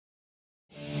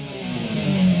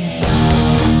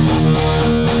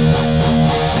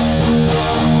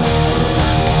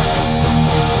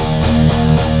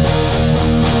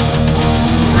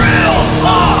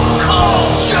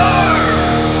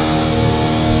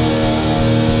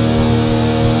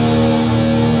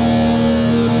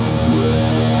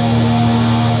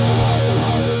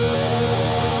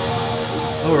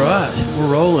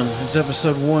It's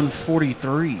episode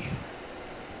 143.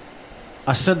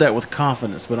 I said that with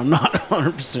confidence, but I'm not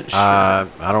 100% sure. I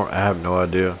have no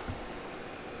idea.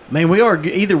 Man, we are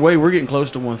either way. We're getting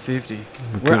close to 150.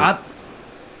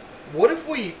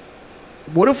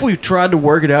 What if we tried to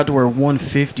work it out to where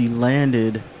 150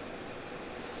 landed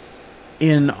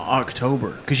in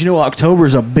October? Because October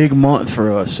is a big month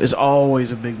for us. It's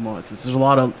always a big month. There's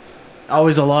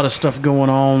always a lot of stuff going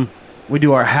on. We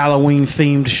do our Halloween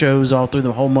themed shows all through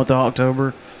the whole month of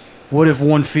October. What if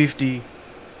 150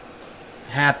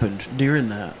 happened during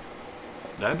that?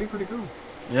 That'd be pretty cool.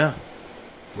 Yeah.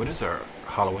 What is our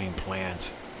Halloween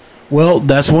plans? Well,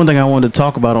 that's one thing I wanted to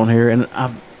talk about on here, and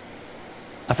I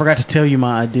forgot to tell you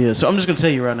my idea, so I'm just going to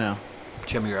tell you right now.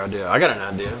 Tell me your idea. I got an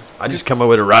idea. I just come up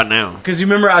with it right now. Because you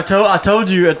remember I told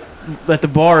you at the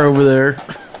bar over there,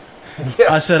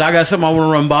 yeah. I said I got something I want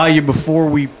to run by you before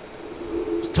we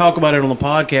talk about it on the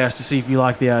podcast to see if you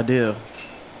like the idea.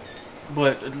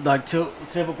 But like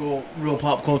typical real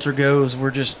pop culture goes,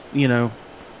 we're just,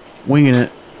 winging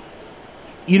it.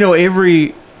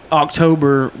 Every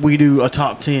October we do a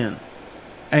top 10.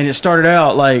 And it started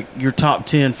out like your top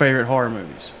 10 favorite horror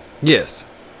movies. Yes.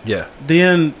 Yeah.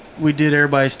 Then we did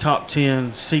everybody's top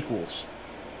 10 sequels.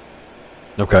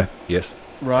 Okay. Yes.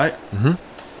 Right? Mm-hmm.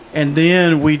 And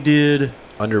then we did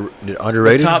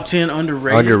underrated. The top 10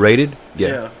 underrated. Underrated?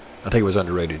 Yeah. I think it was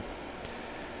underrated.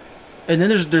 And then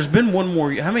there's been one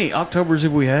more. How many Octobers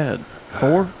have we had?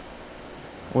 4?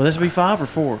 Will this be 5 or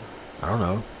 4? I don't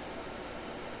know.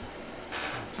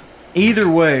 Either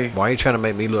way. Why are you trying to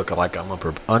make me look like I'm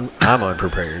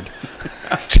unprepared?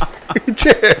 I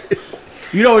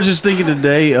was just thinking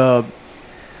today, a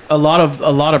lot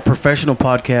of professional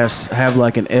podcasts have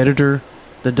like an editor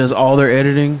that does all their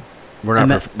editing. We're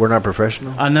not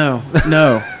professional. I know,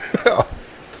 no.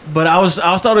 But I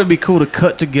thought it'd be cool to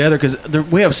cut together because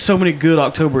we have so many good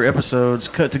October episodes.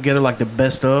 Cut together like the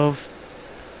best of.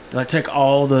 Like take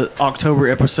all the October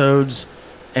episodes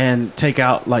and do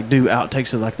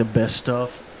outtakes of like the best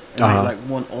stuff and make like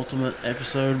one ultimate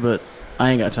episode. But I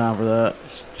ain't got time for that.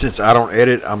 Since I don't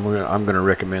edit, I'm gonna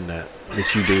recommend that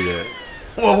you do that.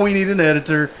 Well, we need an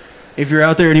editor. If you're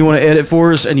out there and you want to edit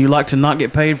for us and you like to not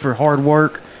get paid for hard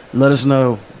work, let us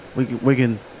know. We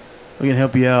can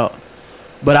help you out.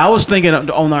 But I was thinking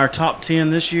on our top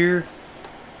 10 this year,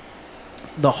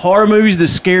 the horror movies that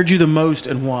scared you the most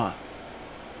and why.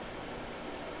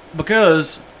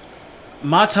 Because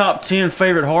my top 10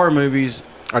 favorite horror movies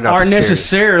aren't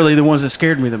necessarily the ones that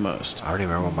scared me the most. I don't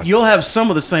even remember. You'll have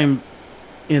some of the same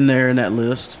in there in that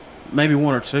list, maybe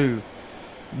one or two.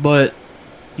 But,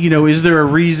 is there a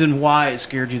reason why it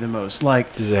scared you the most? Like,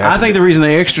 I think the reason The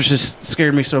Exorcist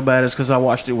scared me so bad is because I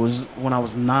watched it was when I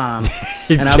was 9,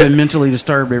 and I've been mentally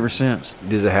disturbed ever since.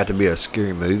 Does it have to be a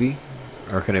scary movie,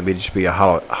 or can it just be a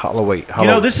Halloween?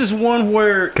 This is one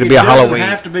where it doesn't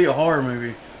have to be a horror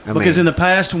movie. Because in the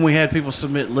past, when we had people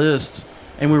submit lists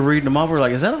and we were reading them off, we were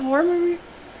like, "Is that a horror movie?"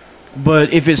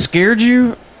 But if it scared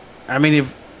you,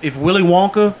 if Willy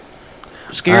Wonka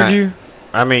scared you.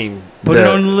 Put it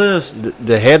on the list.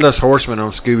 The Headless Horseman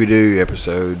on Scooby-Doo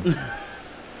episode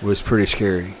was pretty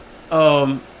scary.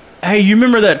 Hey, you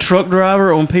remember that truck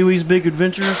driver on Pee-wee's Big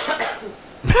Adventures?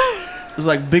 It was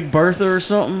like Big Bertha or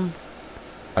something.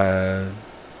 I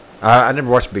never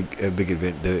watched Big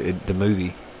Adventure, the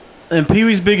movie. In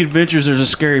Pee-wee's Big Adventures, there's a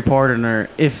scary part in there.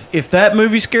 If that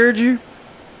movie scared you,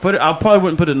 I probably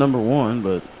wouldn't put it number 1,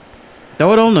 but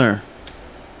throw it on there.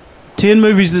 10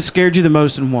 movies that scared you the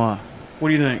most and why. What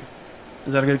do you think?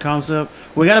 Is that a good concept?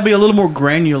 We got to be a little more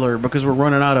granular because we're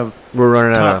running out of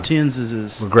top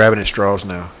 10s. We're grabbing at straws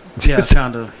now. Yeah,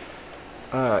 kind of.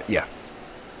 Yeah.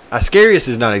 Scariest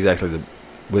is not exactly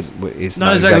it's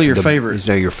not exactly your favorite. It's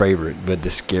not your favorite, but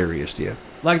the scariest, yeah.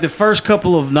 Like the first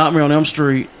couple of Nightmare on Elm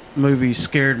Street movies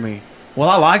scared me. Well,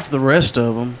 I liked the rest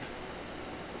of them,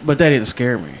 but they didn't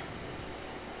scare me.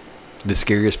 The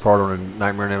scariest part on a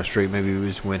Nightmare on Elm Street movie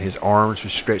was when his arms were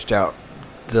stretched out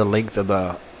the length of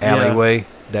the alleyway.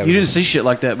 Yeah. You didn't see shit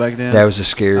like that back then. That was a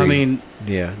scary.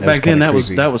 Yeah. Back then that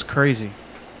was crazy.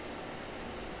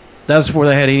 That was before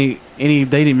they had any. They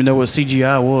didn't even know what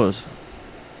CGI was.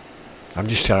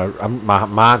 My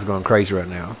mind's going crazy right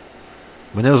now.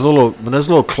 When those little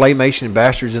claymation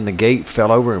bastards in the gate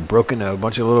fell over and broke into a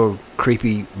bunch of little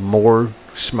creepy,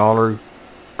 smaller,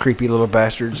 creepy little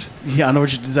bastards. Yeah, I know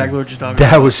exactly what you're talking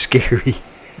about. That was scary.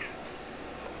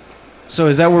 So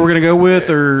is that what we're gonna go with,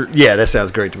 or? Yeah, that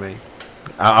sounds great to me.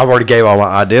 I've already gave all my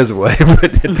ideas away,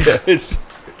 but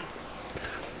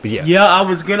yeah. Yeah, I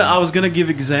was gonna give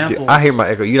examples. Dude, I hear my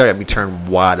echo. You got me turned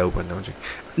wide open, don't you?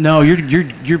 No,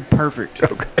 you're perfect.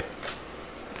 Okay.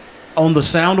 on the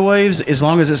sound waves, as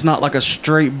long as it's not like a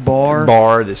straight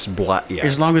bar. This black. Yeah.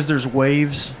 As long as there's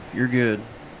waves, you're good.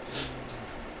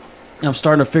 I'm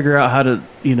starting to figure out how to,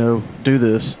 do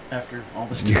this after all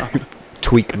this time.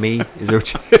 Tweak me. Is that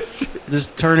what you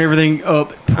Just turn everything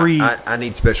up I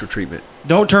need special treatment.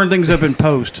 Don't turn things up in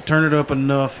post. Turn it up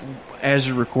enough as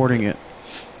you're recording it.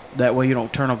 That way you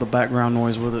don't turn off the background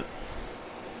noise with it.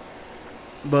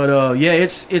 But yeah,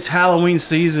 it's Halloween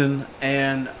season,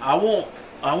 and I want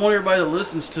everybody that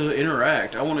listens to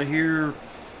interact. I want to hear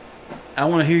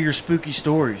your spooky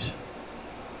stories.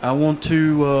 I want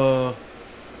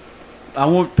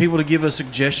people to give us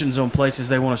suggestions on places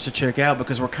they want us to check out,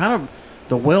 because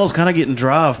the well's kind of getting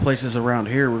dry of places around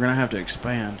here. We're gonna have to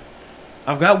expand.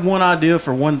 I've got one idea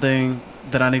for one thing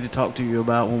that I need to talk to you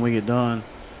about when we get done.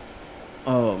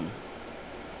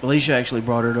 Alicia actually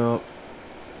brought it up,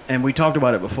 and we talked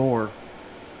about it before,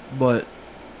 but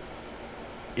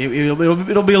it'll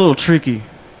be a little tricky,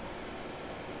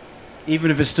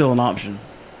 even if it's still an option.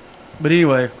 But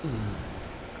anyway,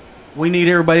 we need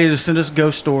everybody to send us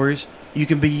ghost stories. You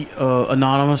can be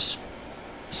anonymous.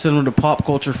 Send them to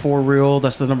popculture4real.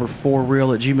 That's the number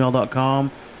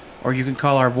 4real@gmail.com. Or you can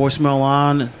call our voicemail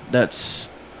line. That's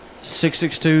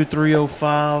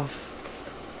 662-305.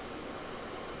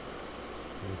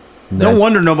 No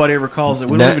wonder nobody ever calls it.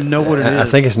 We don't even know what it is. I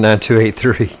think it's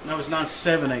 9283. No, it's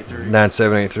 9783.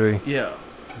 9783. Yeah.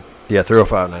 Yeah,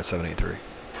 305-9783.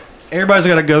 Everybody's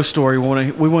got a ghost story. We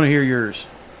want to hear yours.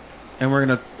 And we're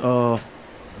going to,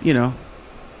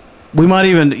 we might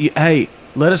even, hey,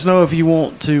 let us know if you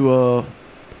want to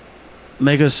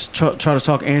make us try to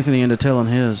talk Anthony into telling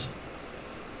his.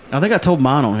 I think I told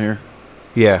mine on here.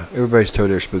 Yeah, everybody's told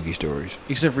their spooky stories.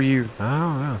 Except for you. I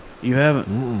don't know. You haven't?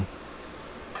 Mm-mm.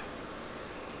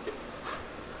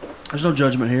 There's no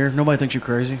judgment here. Nobody thinks you're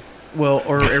crazy. Well,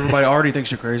 or everybody already thinks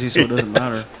you're crazy, so it doesn't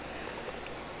matter.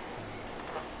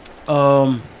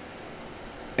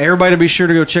 Everybody be sure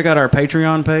to go check out our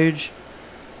Patreon page.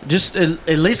 Just at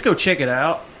least go check it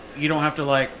out. You don't have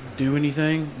to do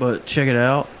anything, but check it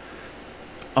out.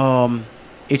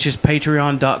 It's just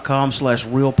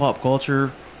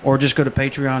patreon.com/realpopculture, or just go to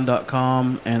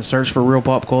patreon.com and search for Real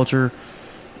Pop Culture.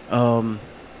 And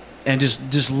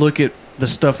just look at the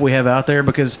stuff we have out there,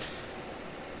 because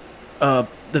the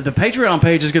Patreon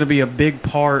page is going to be a big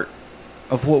part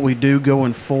of what we do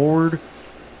going forward,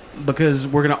 because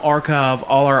we're going to archive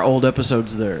all our old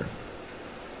episodes there.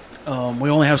 We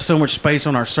only have so much space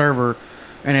on our server,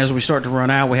 and as we start to run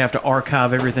out, we have to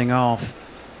archive everything off.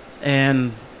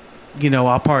 And,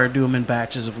 I'll probably do them in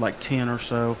batches of 10 or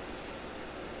so.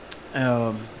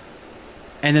 And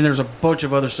then there's a bunch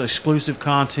of other exclusive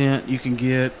content you can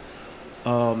get.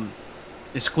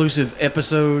 Exclusive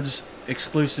episodes,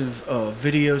 exclusive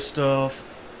video stuff,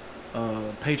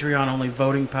 Patreon only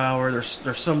voting power.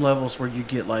 There's some levels where you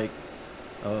get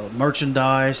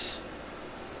merchandise.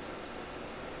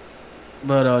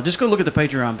 But just go look at the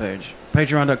Patreon page,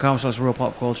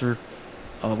 patreon.com/realpopculture.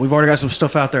 We've already got some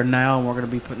stuff out there now, and we're going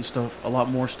to be putting a lot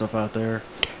more stuff out there.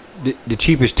 The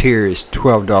cheapest tier is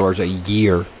 $12 a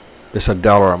year. It's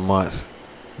 $1 a month.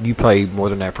 You pay more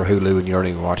than that for Hulu, and you don't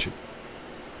even watch it.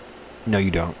 No,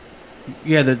 you don't.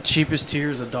 Yeah, the cheapest tier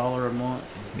is $1 a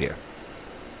month. Yeah.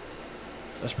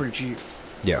 That's pretty cheap.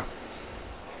 Yeah.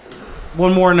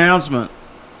 One more announcement,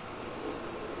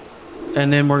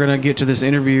 and then we're going to get to this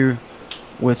interview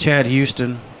with Chad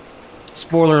Houston.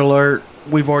 Spoiler alert,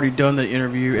 we've already done the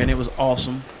interview, and it was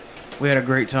awesome. We had a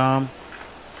great time.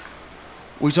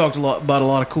 We talked about a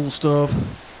lot of cool stuff.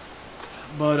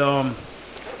 But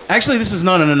actually, this is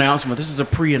not an announcement. This is a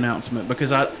pre-announcement,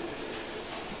 because I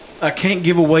can't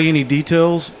give away any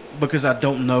details because I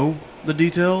don't know the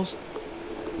details.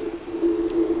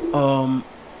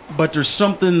 But there's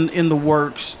something in the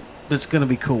works that's going to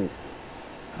be cool.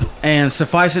 And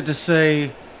suffice it to say,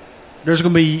 there's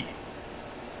going to be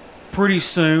pretty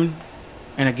soon,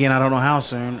 and again, I don't know how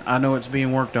soon, I know it's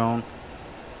being worked on,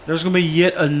 there's going to be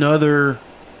yet another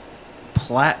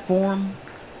platform,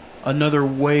 another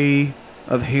way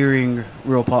of hearing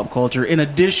Real Pop Culture, in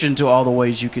addition to all the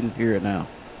ways you can hear it now.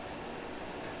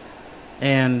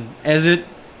 And as it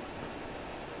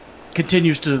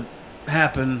continues to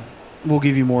happen, we'll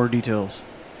give you more details.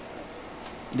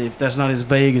 If that's not as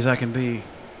vague as I can be.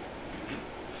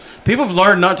 People have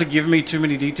learned not to give me too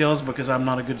many details because I'm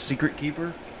not a good secret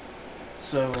keeper.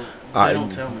 So they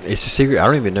don't tell me. It's a secret. I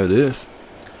don't even know this.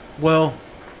 Well,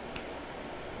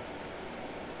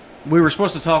 we were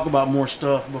supposed to talk about more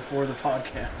stuff before the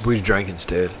podcast. We drank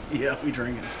instead. Yeah, we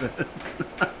drank instead.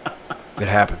 It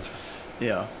happens.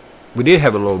 Yeah. We did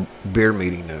have a little beer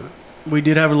meeting, though. We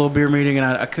did have a little beer meeting, and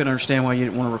I couldn't understand why you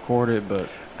didn't want to record it, but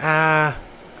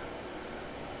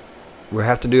We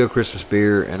have to do a Christmas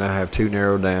beer, and I have 2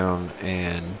 narrowed down,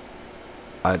 and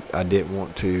I didn't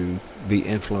want to be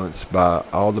influenced by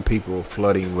all the people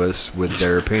flooding us with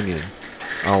their opinion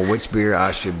on which beer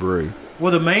I should brew.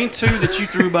 Well, the main 2 that you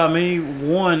threw by me,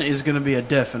 1 is going to be a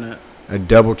definite. A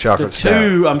double chocolate stout. The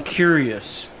 2, I'm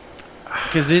curious.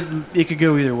 Because it could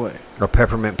go either way. A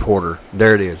peppermint porter.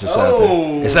 There it is. It's out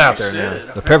there. It's out there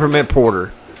now. The peppermint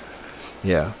porter.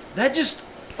 Yeah. That just,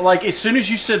 like, as soon as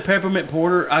you said peppermint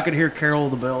porter, I could hear Carol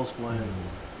of the Bells playing.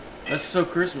 That's so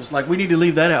Christmas. Like, we need to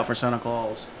leave that out for Santa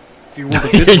Claus. If you want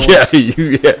the good voice.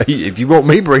 If you want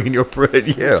me bringing your bread,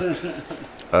 yeah.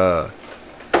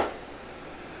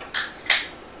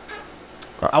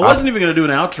 I wasn't even going to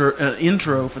do an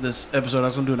intro for this episode. I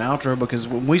was going to do an outro because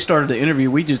when we started the interview,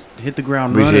 we just hit the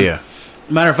ground running. Yeah.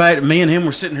 Matter of fact, me and him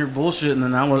were sitting here bullshitting,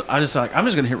 and I'm just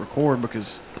going to hit record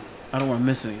because I don't want to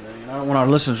miss anything. I don't want our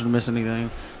listeners to miss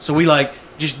anything. So we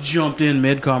just jumped in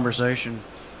mid conversation.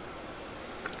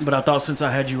 But I thought since I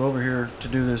had you over here to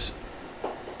do this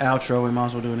outro, we might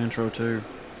as well do an intro too.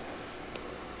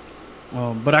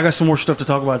 But I got some more stuff to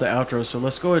talk about the outro, so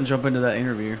let's go ahead and jump into that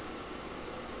interview.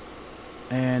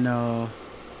 And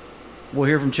we'll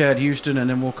hear from Chad Houston, and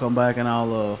then we'll come back and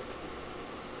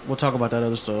we'll talk about that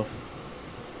other stuff.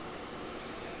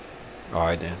 All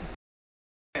right, then.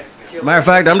 Matter of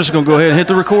fact, I'm just going to go ahead and hit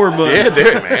the record button. Yeah, do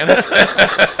it, man.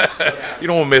 You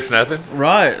don't want to miss nothing.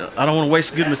 Right. I don't want to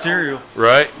waste good material.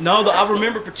 Right. No, I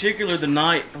remember particularly the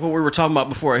night, what we were talking about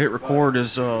before I hit record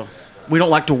is we don't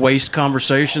like to waste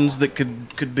conversations that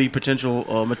could be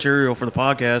potential material for the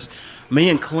podcast. Me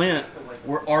and Clint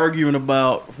were arguing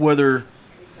about whether,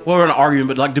 well, we're not arguing,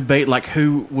 but like debate like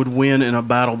who would win in a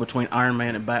battle between Iron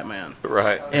Man and Batman.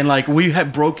 Right. And like we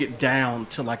had broke it down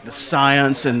to like the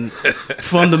science and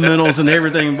fundamentals and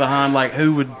everything behind like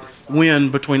who would win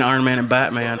between Iron Man and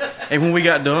Batman. And when we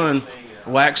got done,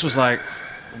 Wax was like,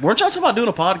 weren't y'all talking about doing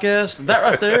a podcast? That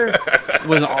right there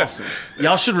was awesome.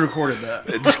 Y'all should have recorded that.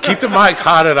 Just keep the mics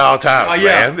hot at all times,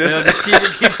 man. Just keep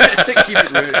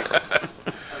it ready.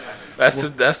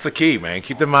 That's the key, man.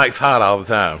 Keep the mics hot all the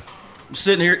time. I'm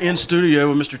sitting here in studio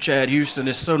with Mr. Chad Houston.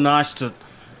 It's so nice to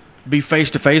be face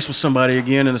to face with somebody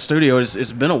again in the studio.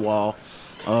 It's been a while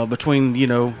between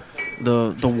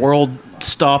the world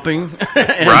stopping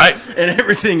and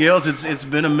everything else. It's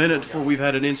been a minute before we've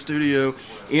had an in studio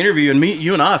interview. And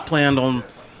you and I have planned on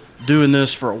doing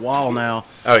this for a while now.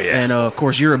 Oh yeah. And of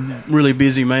course you're a really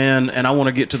busy man, and I want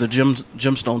to get to the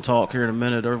Gemstone talk here in a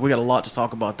minute. We got a lot to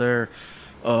talk about there.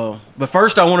 But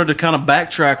first, I wanted to kind of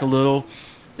backtrack a little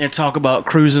and talk about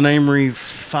Cruising Amory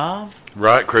 5.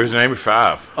 Right, Cruising Amory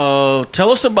 5.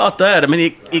 Tell us about that. I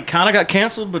mean, it kind of got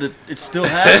canceled, but it still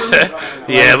happened.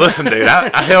 Yeah, listen, dude,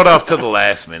 I held off till the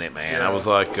last minute, man. Yeah. I was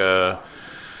like, we're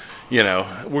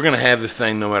going to have this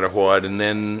thing no matter what. And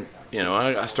then,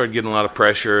 I started getting a lot of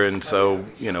pressure. And so,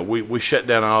 we shut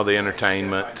down all the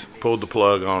entertainment, pulled the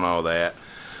plug on all that.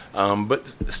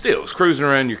 But still, it's cruising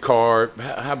around your car.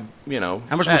 How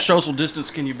much more social distance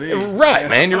can you be? Right,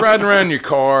 man. You're riding around your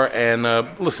car, and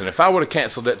listen, if I would have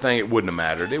canceled that thing, it wouldn't have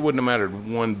mattered. It wouldn't have mattered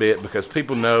one bit because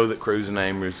people know that Cruising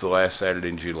Amory is the last Saturday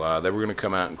in July. They were going to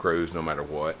come out and cruise no matter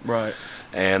what. Right.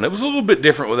 And it was a little bit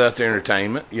different without the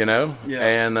entertainment, Yeah.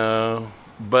 And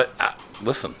but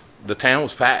listen, the town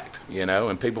was packed,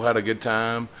 and people had a good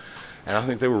time, and I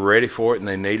think they were ready for it and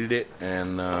they needed it.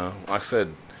 And like I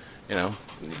said, you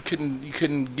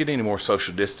couldn't get any more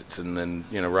social distancing than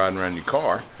riding around your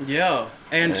car. Yeah,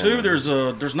 and too, there's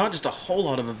not just a whole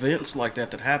lot of events like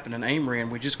that happen in Amory,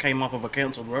 and we just came off of a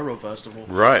canceled railroad festival.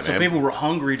 Right, so man. people were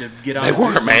hungry to get out. They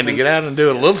were, man, to get out and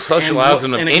do a little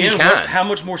socializing of any kind. How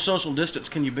much more social distance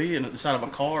can you be inside of a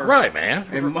car? Right, man.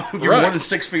 And you're more than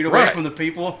 6 feet away from the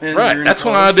people. And right. You're in That's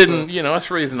cars, why I didn't. That's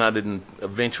the reason I didn't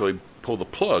eventually pull the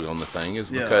plug on the thing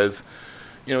is because,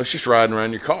 it's just riding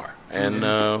around your car. And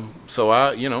so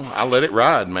I let it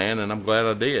ride, man, and I'm glad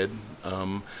I did.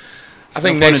 I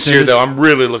think next year, though, I'm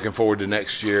really looking forward to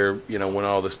next year, when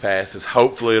all this passes.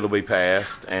 Hopefully it'll be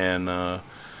passed, and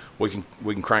we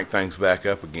can crank things back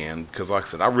up again. Because, like I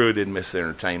said, I really did miss the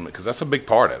entertainment because that's a big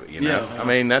part of it, Yeah. I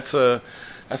mean, that's a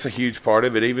huge part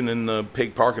of it. Even in the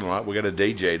pig parking lot, we got a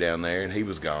DJ down there, and he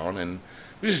was gone. And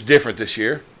it was just different this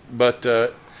year. But,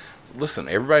 listen,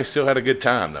 everybody still had a good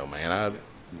time, though, man.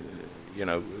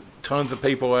 Tons of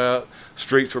people out,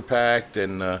 streets were packed,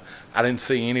 and I didn't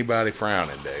see anybody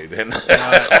frowning, dude. And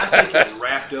I think it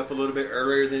wrapped up a little bit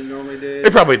earlier than it normally did.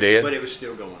 It probably did. But it was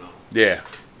still going on. Yeah.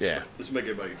 Let's make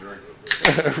everybody drink.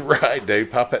 Right,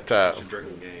 dude. Pop that top. It's a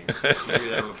drinking game. You do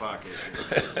that on the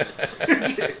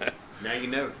podcast. Now you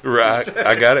know. Right.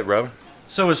 I got it, brother.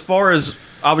 So as far as,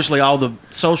 obviously all the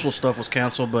social stuff was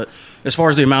canceled, but as far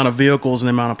as the amount of vehicles and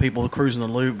the amount of people cruising the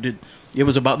loop, it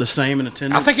was about the same in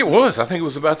attendance? I think it was. I think it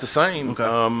was about the same. Okay.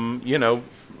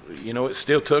 It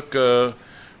still took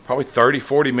probably 30,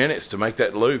 40 minutes to make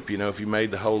that loop, if you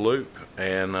made the whole loop.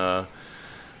 And matter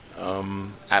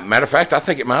of fact, I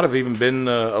think it might have even been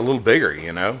a little bigger,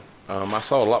 I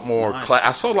saw a lot more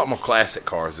classic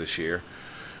cars this year.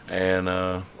 And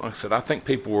like I said, I think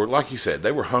people were, like you said,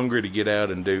 they were hungry to get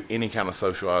out and do any kind of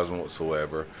socializing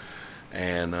whatsoever.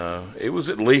 And it was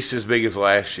at least as big as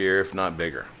last year, if not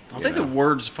bigger. I think the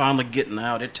word's finally getting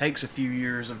out. It takes a few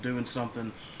years of doing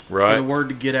something for the word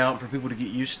to get out, for people to get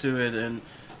used to it. And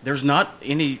there's not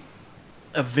any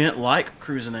event like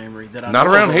Cruising Amory that I know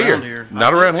around here.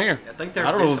 Not around here. I think there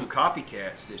have been some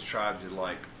copycats that's tried to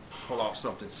pull off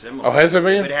something similar. Oh, has there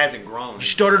been? But it hasn't grown. You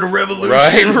started a revolution.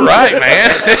 Right,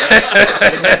 man.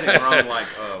 It hasn't grown like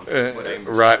what Amory's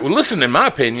right. Well, listen, in my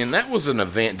opinion, that was an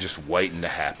event just waiting to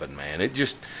happen, man. It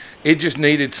just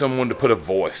needed someone to put a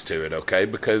voice to it, okay?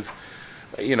 Because,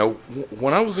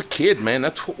 when I was a kid, man,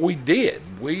 that's what we did.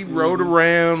 We rode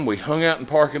around, we hung out in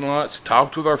parking lots,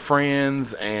 talked with our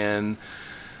friends, and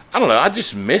I don't know, I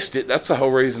just missed it. That's the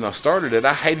whole reason I started it.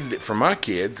 I hated it for my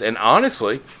kids. And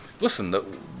honestly, listen,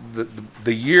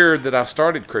 the year that I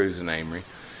started Cruising Amory,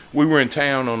 we were in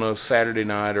town on a Saturday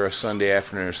night or a Sunday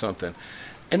afternoon or something.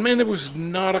 And, man, there was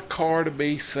not a car to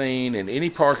be seen in any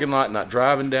parking lot, not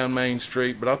driving down Main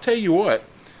Street. But I'll tell you what,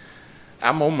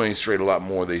 I'm on Main Street a lot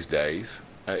more these days,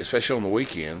 especially on the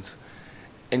weekends.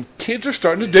 And kids are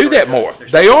starting to do that more.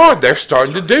 They're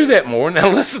starting to do that more. Now,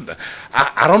 listen,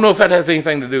 I don't know if that has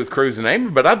anything to do with Cruising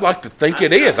Amory, but I'd like to think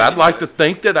it is. I'd like to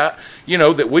think that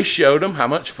that we showed them how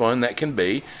much fun that can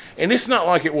be. And it's not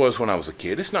like it was when I was a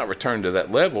kid. It's not returned to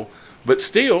that level. But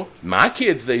still, my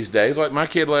kids these days, like my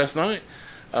kid last night,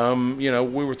 we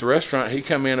were at the restaurant. He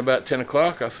come in about 10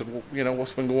 o'clock. I said, well,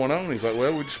 what's been going on? He's like,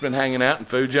 well, we've just been hanging out in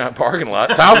Food Giant parking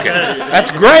lot talking.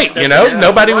 That's great,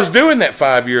 Nobody was doing that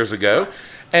 5 years ago.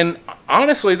 And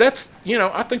honestly, that's,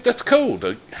 I think that's cool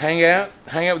to hang out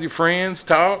with your friends,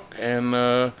 talk, and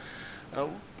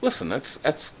listen, that's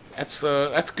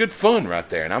good fun right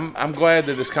there. And I'm glad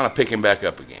that it's kind of picking back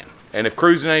up again. And if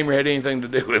Cruising Amory had anything to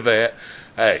do with that,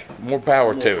 hey, more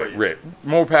power to it, Rick.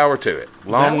 More power to it.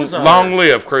 Long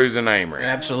live Cruising Amory.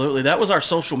 Absolutely. That was our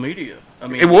social media. I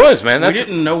mean, it was, man. We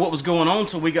didn't know what was going on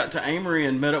until we got to Amory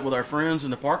and met up with our friends in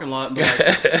the parking lot and be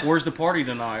like, where's the party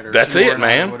tonight? Or that's it,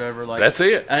 man. Or whatever. That's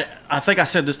it. I think I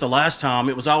said this the last time.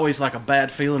 It was always like a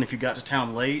bad feeling if you got to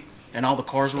town late and all the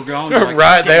cars were gone. Like,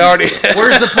 right, they already.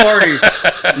 Where's the party?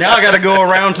 Now I got to go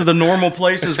around to the normal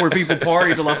places where people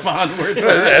party till I find where it's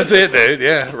at. That's it, dude.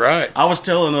 Yeah, right. I was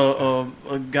telling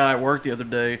a guy at work the other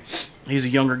day. He's a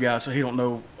younger guy, so he don't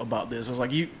know about this. I was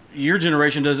like, your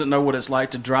generation doesn't know what it's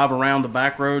like to drive around the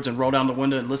back roads and roll down the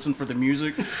window and listen for the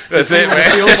music. That's it, man.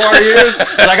 The field party is.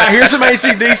 Like, I hear some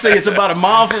AC/DC. It's about a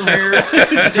mile from here.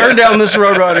 Turn down this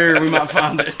road right here, we might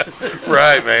find it.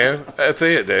 Right, man. That's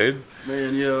it, dude.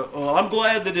 Man, yeah. I'm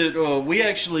glad that we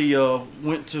actually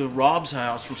went to Rob's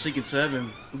house from Seeking 7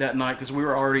 that night because we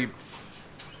were already,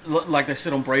 like they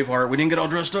said on Braveheart, we didn't get all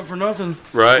dressed up for nothing.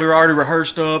 Right. We were already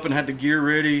rehearsed up and had the gear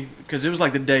ready because it was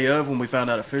like the day of when we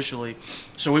found out officially.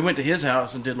 So we went to his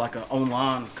house and did like an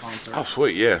online concert. Oh,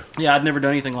 sweet, yeah. Yeah, I'd never done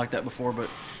anything like that before, but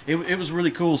it was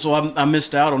really cool. So I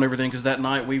missed out on everything because that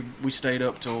night we stayed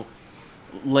up till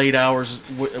late hours,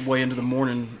 way into the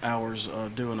morning hours,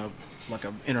 doing an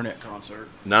internet concert.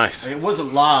 Nice. It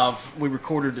wasn't live. We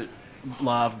recorded it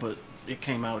live, but it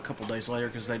came out a couple days later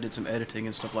because they did some editing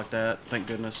and stuff like that. Thank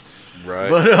goodness. Right.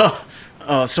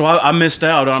 But so I missed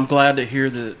out. I'm glad to hear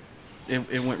that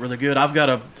it went really good.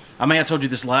 I told you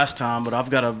this last time, but I've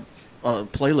got a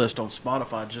playlist on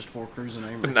Spotify just for Cruising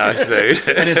Amory. Nice, dude.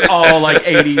 And it's all like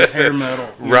 80s hair metal.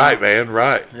 Right, man.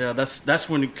 Right. Yeah, that's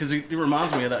when, because it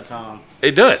reminds me of that time.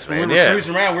 It does, man. When we were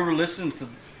cruising around, we were listening to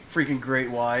freaking Great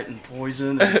White and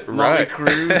Poison and Motley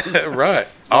Crue. Right.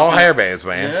 All hair bands,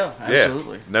 man. Yeah,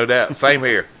 absolutely. Yeah, no doubt. Same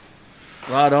here.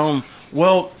 Right on.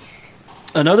 Well,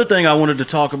 another thing I wanted to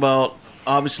talk about,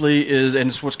 obviously, is, and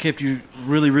it's what's kept you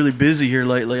really, really busy here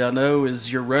lately, I know,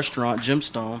 is your restaurant,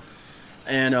 Gemstone.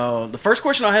 And the first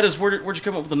question I had is, where'd you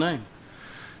come up with the name?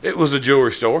 It was a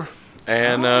jewelry store.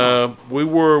 And we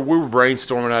were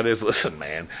brainstorming ideas. Listen,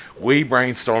 man, we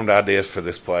brainstormed ideas for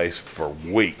this place for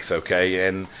weeks, okay?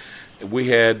 And we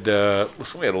had a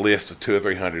list of 200 or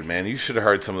 300, man. You should have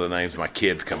heard some of the names my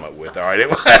kids come up with. All right,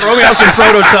 throw me out some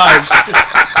prototypes.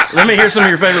 Let me hear some of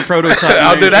your favorite prototypes.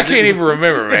 Oh, dude, I can't even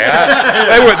remember,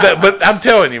 man. But I'm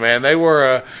telling you, man, they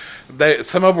were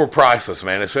some of them were priceless,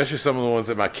 man. Especially some of the ones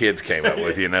that my kids came up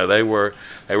with. You know, they were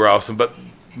awesome. But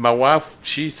my wife,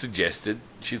 she's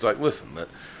like, listen,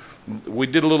 we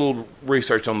did a little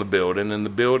research on the building, and the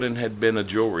building had been a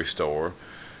jewelry store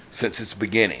since its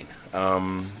beginning.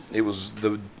 It was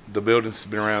the building's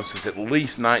been around since at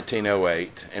least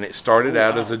 1908, and it started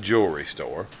out as a jewelry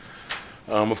store.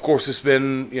 Of course, it's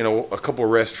been, a couple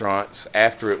of restaurants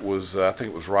after it was, I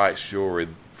think it was Wright's Jewelry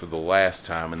for the last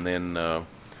time, and then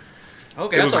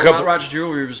okay, I thought Wright's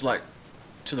Jewelry was like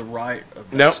to the right of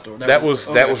that store. That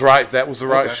was right. That was the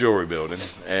Wright's Jewelry building,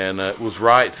 and it was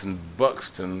Wright's and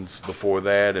Buxton's before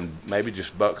that, and maybe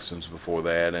just Buxton's before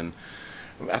that, and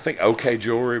I think OK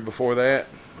Jewelry before that.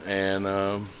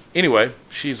 And anyway,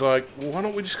 she's like, well, why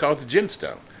don't we just call it the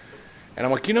Gemstone? And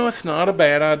I'm like, it's not a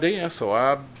bad idea. So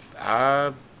I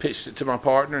pitched it to my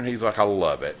partner, and he's like, I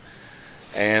love it.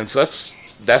 And so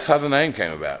that's how the name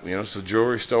came about. It's a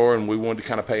jewelry store, and we wanted to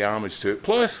kind of pay homage to it.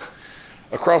 Plus,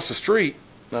 across the street,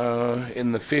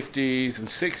 in the 50s and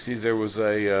 60s, there was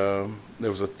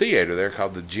a theater there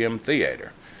called the Gem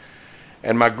Theater.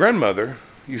 And my grandmother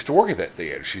used to work at that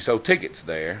theater. She sold tickets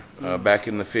there back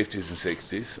in the 50s and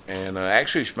 60s. And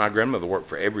actually, my grandmother worked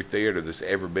for every theater that's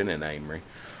ever been in Amory.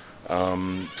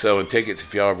 Selling tickets.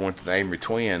 If y'all ever went to the Amory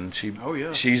Twin,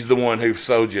 she's the one who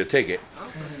sold you a ticket.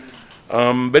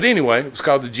 But anyway, it was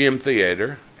called the Gem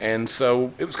Theater. And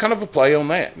so it was kind of a play on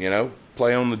that,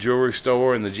 play on the jewelry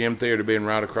store and the Gem Theater being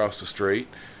right across the street.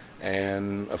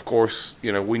 And, of course,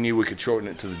 we knew we could shorten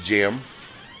it to the Gem,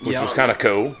 which was kind of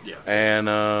cool. Yeah.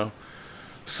 And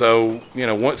so,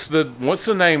 once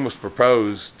the name was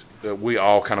proposed, we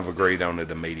all kind of agreed on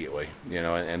it immediately,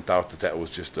 and thought that was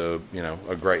just a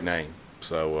great name.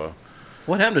 So,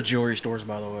 what happened to jewelry stores,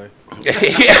 by the way?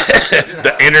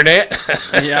 The internet.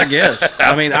 Yeah, I guess.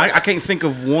 I mean, I can't think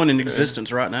of one in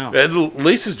existence right now.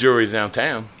 Lisa's Jewelry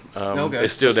downtown.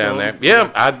 It's still down there.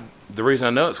 Yeah, the reason I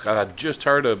know it's because I just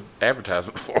heard an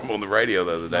advertisement for them on the radio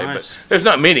the other day. Nice. But there's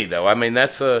not many though. I mean,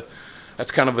 that's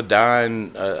kind of a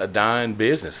dying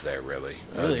business there, really.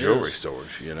 Jewelry stores,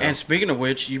 And speaking of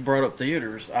which, you brought up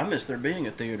theaters. I miss there being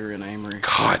a theater in Amory.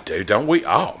 God, dude, don't we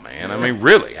all, man? Yeah. I mean,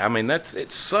 really. I mean,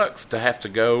 it sucks to have to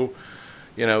go,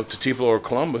 to Tupelo or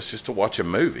Columbus just to watch a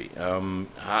movie.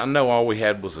 I know all we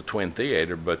had was a twin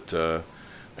theater, but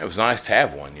it was nice to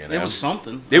have one, It was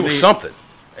something. It was something.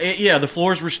 The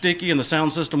floors were sticky and the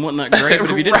sound system wasn't that great.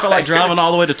 But if you didn't feel like driving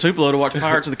all the way to Tupelo to watch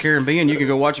Pirates of the Caribbean, you could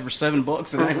go watch it for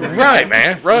 $7. Right,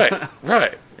 man.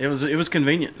 Right. It was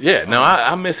convenient. Yeah. No,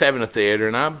 I miss having a theater,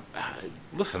 and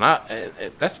listen.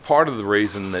 That's part of the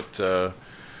reason that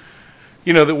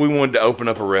that we wanted to open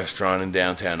up a restaurant in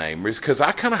downtown Amory, is because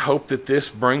I kind of hope that this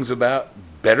brings about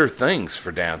better things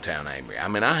for downtown Amory. I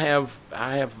mean, I have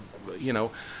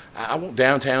I want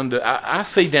downtown I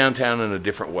see downtown in a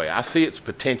different way. I see its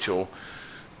potential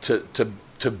to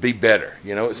be better,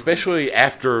 especially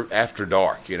after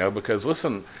dark, because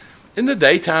listen, in the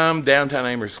daytime, downtown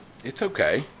Amory, it's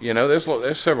okay.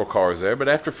 There's several cars there, but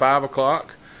after 5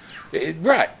 o'clock,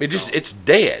 it's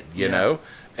dead, know,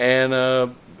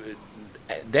 and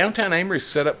downtown Amory is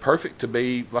set up perfect to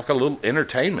be like a little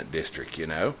entertainment district,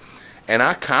 and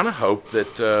I kind of hope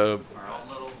that.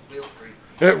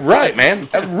 Right, man.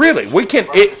 Really, we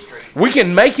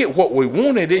can make it what we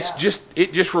wanted. It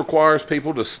just requires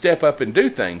people to step up and do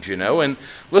things, And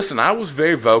listen, I was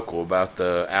very vocal about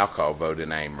the alcohol vote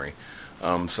in Amory,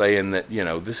 saying that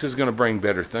this is going to bring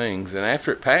better things. And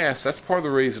after it passed, that's part of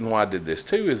the reason why I did this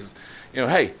too. Is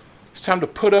hey, it's time to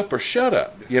put up or shut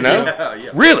up. Yeah.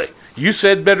 Really, you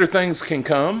said better things can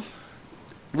come.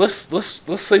 Let's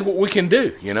see what we can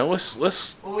do. Let's.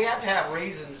 Well, we have to have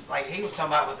reasons. Like he was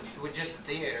talking about with just the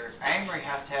theaters, Amory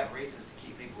has to have reasons to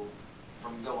keep people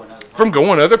from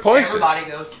going other places. Everybody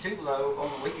goes to Tupelo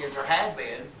on the weekends, or had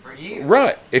been for years.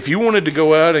 Right. If you wanted to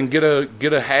go out and get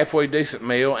a halfway decent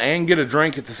meal and get a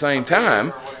drink at the same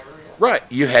time, right?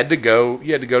 You had to go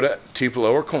to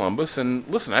Tupelo or Columbus. And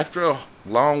listen, after a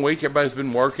long week, everybody's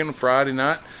been working Friday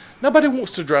night. Nobody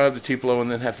wants to drive to Tupelo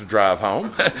and then have to drive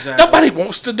home. Exactly. Nobody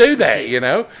wants to do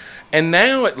that, And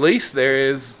now at least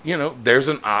there's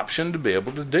an option to be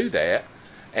able to do that.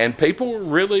 And people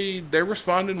they're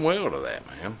responding well to that,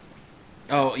 man.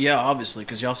 Oh, yeah, obviously,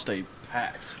 because y'all stay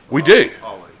packed. We do.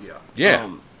 Always, yeah.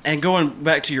 Yeah. And going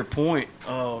back to your point,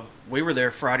 we were there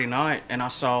Friday night, and I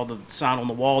saw the sign on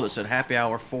the wall that said happy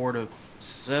hour 4 to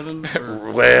 7.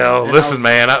 Well, listen,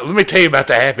 man, let me tell you about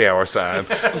the happy hour sign.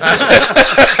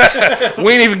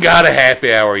 We ain't even got a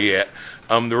happy hour yet.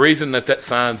 The reason that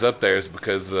sign's up there is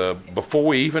because before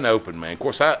we even opened, man, of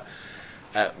course,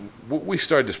 we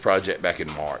started this project back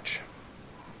in March.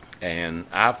 And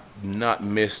I've not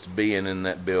missed being in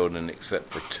that building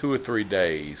except for 2 or 3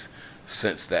 days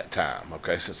since that time.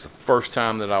 Okay, since the first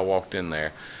time that I walked in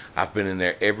there, I've been in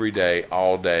there every day,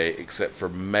 all day, except for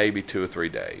maybe 2 or 3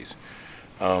 days.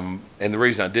 And the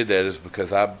reason I did that is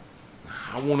because I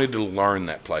wanted to learn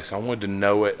that place. I wanted to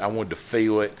know it. I wanted to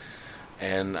feel it.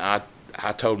 And I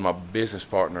told my business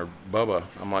partner, Bubba,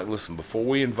 I'm like, listen, before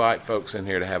we invite folks in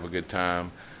here to have a good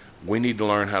time, we need to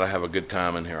learn how to have a good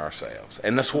time in here ourselves.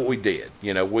 And that's what we did.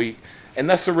 And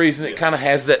that's the reason it kind of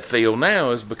has that feel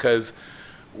now, is because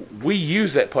we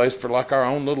use that place for like our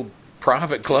own little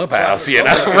private clubhouse,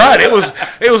 Right.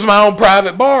 It was my own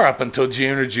private bar up until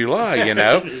June or July,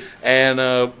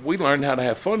 And we learned how to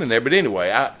have fun in there. But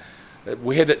anyway,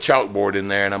 we had that chalkboard in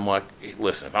there, and I'm like,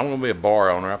 listen, if I'm going to be a bar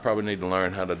owner, I probably need to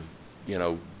learn how to, do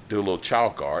a little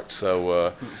chalk art.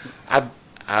 So I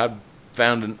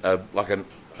found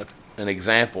an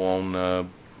example on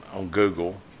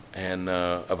Google and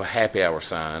of a happy hour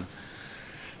sign,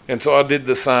 and so I did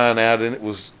the sign out, and it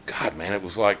was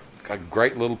like a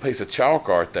great little piece of chalk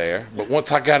art there. But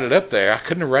once I got it up there, I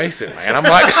couldn't erase it, man. I'm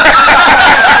like,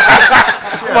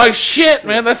 shit,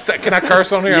 man. Can I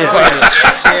curse on here?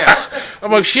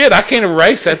 I'm like, shit, I can't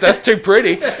erase that. That's too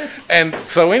pretty. And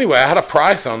so anyway, I had a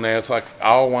price on there. It's like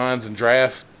all wines and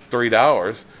drafts,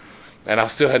 $3. And I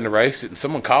still hadn't erased it. And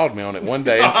someone called me on it one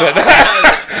day and said,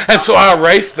 and so I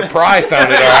erased the price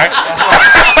on it, all right?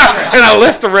 And I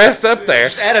left the rest up there.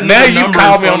 Now you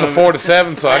called me on the 4 to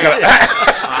 7, so I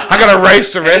got to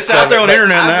erase the rest of it. It's out there on the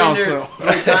internet now. So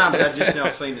 3 times I've just now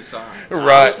seen the sign.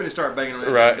 Right. I'm just going to start banging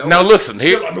around. Right. Now listen,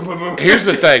 here's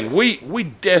the thing. We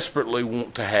desperately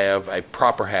want to have a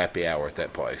proper happy hour at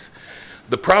that place.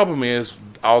 The problem is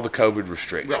all the COVID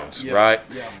restrictions, right?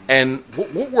 Yeah. And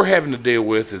what we're having to deal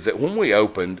with is that when we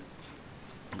opened,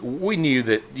 we knew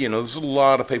that, there's a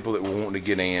lot of people that were wanting to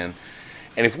get in.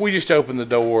 And if we just opened the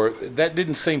door, that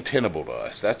didn't seem tenable to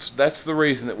us. That's the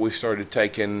reason that we started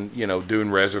taking,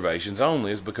 doing reservations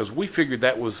only, is because we figured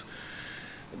that was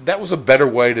a better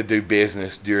way to do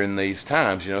business during these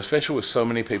times, especially with so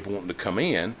many people wanting to come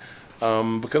in.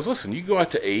 Because listen, you go out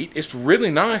to eat, it's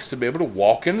really nice to be able to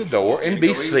walk in the door and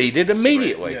be seated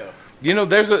immediately. Yeah.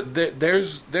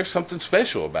 There's something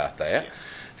special about that.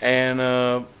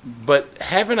 And but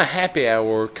having a happy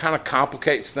hour kind of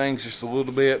complicates things just a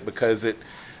little bit, because it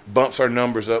bumps our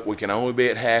numbers up. We can only be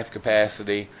at half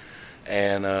capacity,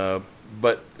 and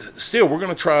but still, we're going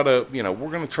to try to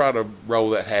roll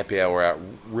that happy hour out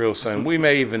real soon. We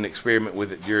may even experiment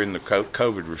with it during the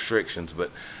COVID restrictions,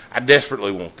 but I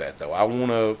desperately want that, though. I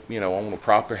want a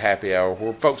proper happy hour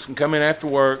where folks can come in after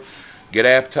work, get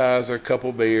appetizer, a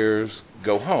couple beers,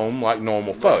 go home like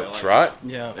normal folks, right?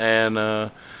 Yeah. And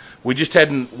we just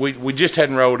hadn't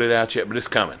rolled it out yet, but it's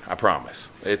coming. I promise.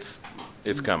 It's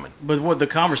coming. But what the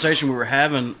conversation we were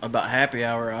having about happy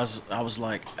hour, I was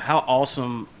like, how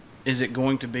awesome is it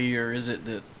going to be, or is it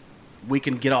that we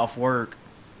can get off work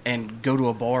and go to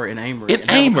a bar in Amory and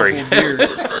have a couple of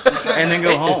beers and then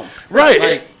go home?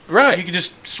 Right. Right. You could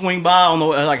just swing by on the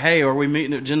way, like, hey, are we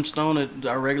meeting at Gemstone at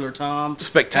our regular time?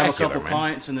 Spectacular, have a couple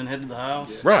pints and then head to the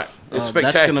house. Yeah. Right. It's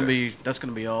spectacular. That's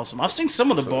gonna be awesome. I've seen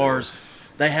some of the bars.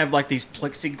 They have like these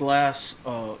plexiglass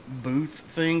booth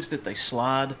things that they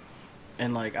slide,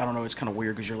 and like, I don't know, it's kind of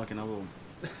weird because you're like in a little.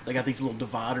 They got these little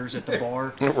dividers at the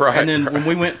bar. Right. And then when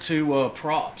we went to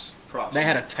Props, they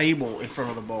had a table in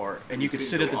front of the bar, and you could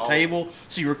sit at the table.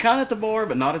 So you were kind of at the bar,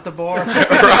 but not at the bar.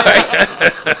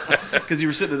 Right. Because you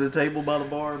were sitting at a table by the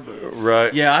bar. But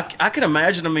right. Yeah, I can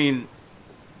imagine. I mean,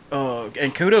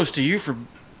 and kudos to you for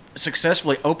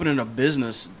successfully opening a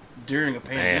business during a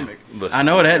pandemic. Listen, I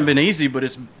know it hadn't been easy, but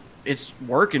it's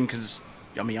working because,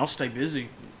 I mean, y'all stay busy.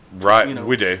 Right,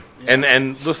 we do. Yeah.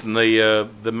 And listen,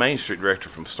 the Main Street director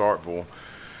from Starkville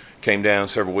came down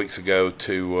several weeks ago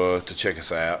to check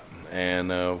us out.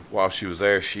 And while she was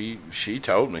there, she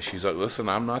told me, she's like, listen,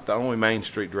 I'm not the only Main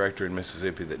Street director in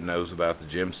Mississippi that knows about the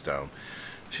Gemstone.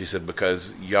 She said,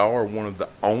 because y'all are one of the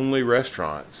only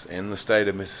restaurants in the state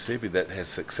of Mississippi that has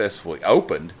successfully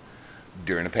opened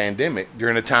during a pandemic,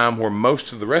 during a time where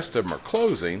most of the rest of them are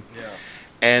closing. Yeah.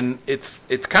 And it's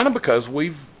kind of because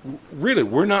we're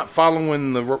not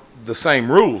following the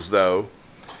same rules, though,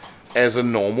 as a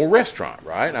normal restaurant,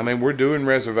 right? I mean, we're doing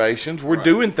reservations. We're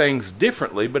doing things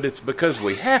differently, but it's because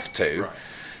we have to.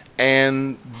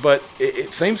 Right. But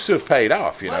it seems to have paid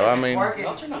off, you know. I mean,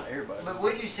 I'll turn on everybody. But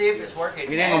would you see if it's working?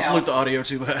 We ain't gonna flip the audio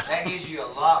too bad. That gives you a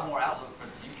lot more outlook for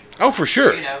the future. Oh, for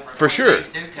sure. For sure.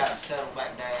 Things do kind of settle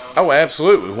back down. Oh,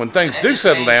 absolutely. When things do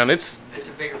settle down, it's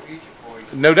a bigger future for you.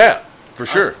 No doubt. For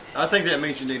sure. I think that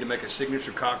means you need to make a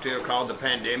signature cocktail called the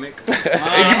Pandemic. You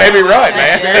may be right,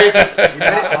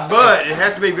 man. But it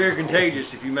has to be very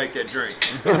contagious if you make that drink.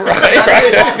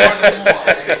 Right.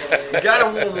 You gotta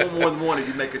want more than one if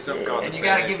you make it something called. And the you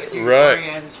gotta Pandemic. give it to your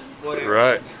friends, whatever.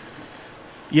 Right.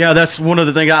 Yeah, that's one of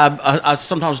the things I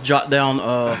sometimes jot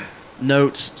down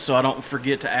notes so I don't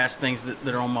forget to ask things that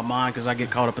are on my mind because I get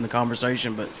caught up in the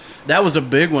conversation. But that was a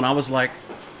big one. I was like,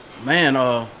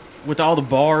 man, with all the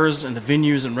bars and the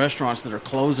venues and restaurants that are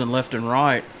closing left and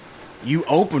right, you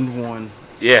opened one.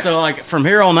 Yeah. So like from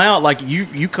here on out, like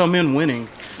you come in winning.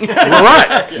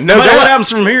 Right. No matter what happens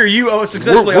from here, you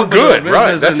successfully we're open a good. business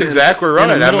Right. That's exactly right.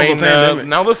 in the I middle of mean, a pandemic.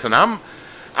 now listen, I'm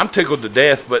tickled to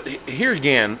death, but here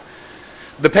again,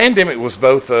 the pandemic was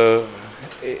both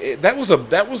that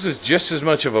was just as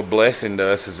much of a blessing to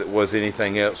us as it was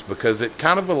anything else because it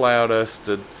kind of allowed us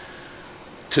to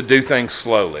do things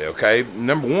slowly. Okay,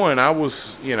 number one, I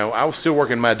was still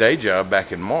working my day job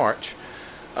back in March,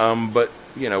 but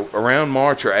around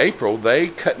March or April they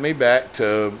cut me back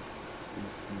to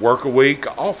work a week,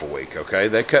 off a week. Okay,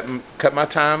 they cut my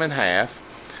time in half,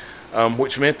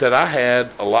 which meant that I had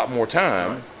a lot more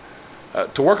time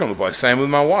to work on the place. Same with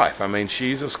my wife. I mean,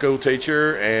 she's a school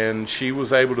teacher, and she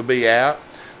was able to be out.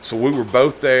 So we were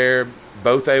both there,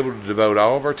 both able to devote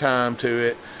all of our time to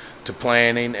it, to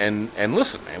planning. And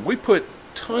listen, man, we put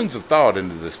tons of thought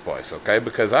into this place, okay?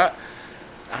 Because I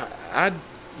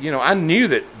knew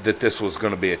that this was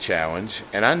going to be a challenge,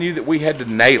 and I knew that we had to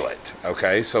nail it,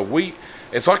 okay? So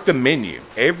it's like the menu.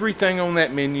 Everything on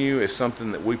that menu is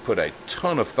something that we put a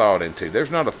ton of thought into.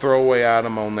 There's not a throwaway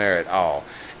item on there at all.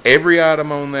 Every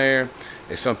item on there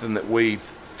is something that we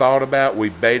thought about. We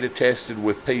beta tested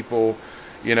with people,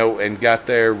 and got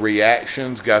their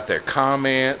reactions, got their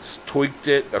comments, tweaked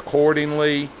it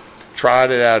accordingly, tried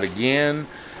it out again.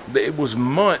 It was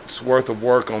months worth of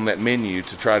work on that menu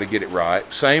to try to get it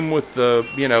right. Same with the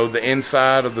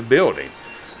inside of the building.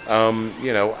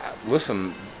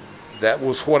 Listen, that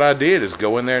was what I did, is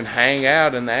go in there and hang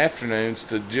out in the afternoons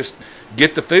to just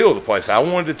get the feel of the place. I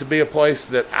wanted it to be a place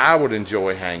that I would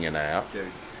enjoy hanging out. Okay.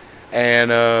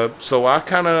 And so I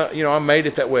kind of, I made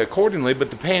it that way accordingly. But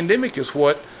the pandemic is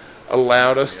what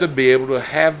allowed us to be able to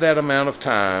have that amount of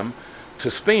time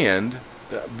to spend,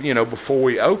 before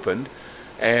we opened.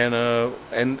 And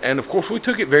of course, we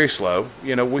took it very slow.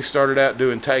 We started out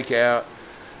doing takeout.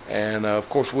 And, of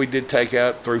course, we did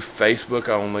takeout through Facebook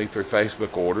only, through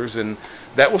Facebook orders. And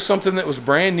that was something that was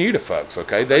brand new to folks,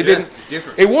 okay? They didn't. It's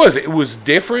different. It was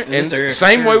different. And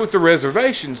same way with the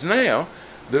reservations now,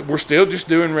 that we're still just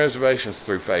doing reservations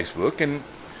through Facebook. And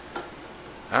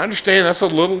I understand it's a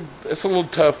little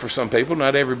tough for some people.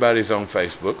 Not everybody's on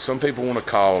Facebook. Some people want to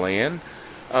call in.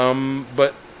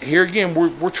 But here again,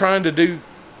 we're trying to do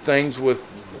things with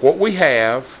what we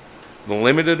have, the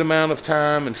limited amount of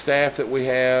time and staff that we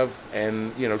have,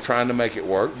 and trying to make it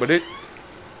work. But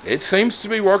it seems to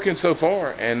be working so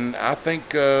far, and I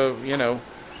think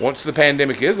once the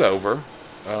pandemic is over.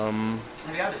 Have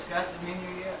y'all discussed the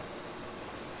menu yet?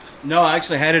 No, I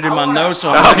actually had it in my notes,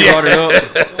 so I brought it up.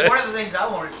 Well, one of the things I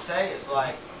wanted to say is,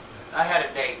 like, I had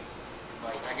a date,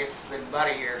 like, I guess it's been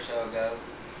about a year or so ago,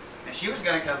 and she was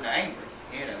going to come to Ambry,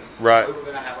 Right. We were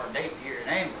going to have our date here in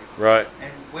Ambry. Right.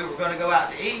 And we were going to go out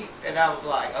to eat, and I was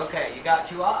like, okay, you got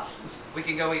two options. We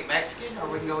can go eat Mexican, or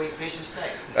we can go eat fish and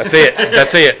steak. That's it.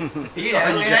 That's it. In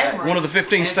Ambry. One of the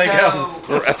 15 And steakhouses.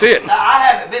 So, That's it. I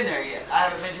haven't been there yet. I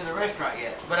haven't been to the restaurant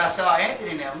yet. But I saw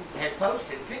Anthony and them had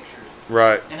posted pictures.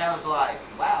 Right. And I was like,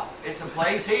 wow, it's a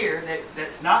place here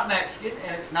that's not Mexican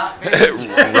and it's not fish.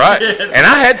 Right. And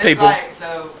I had people.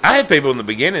 So I had people in the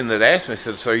beginning that asked me,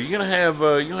 said, "So you're gonna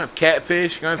have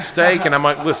catfish, you're gonna have steak?" And I'm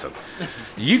like, "Listen,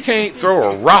 you can't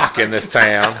throw a rock in this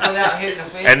town without hitting a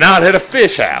fish and not hit a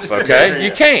fish house, okay?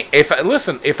 You can't. If I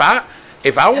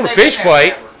want a fish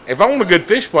plate, if I want a good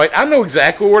fish plate, I know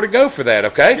exactly where to go for that,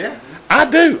 okay? Yeah. I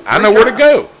do. I know where to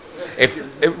go.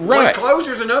 Right. Once closed,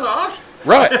 there's another option.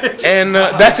 Right, and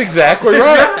that's exactly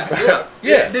right.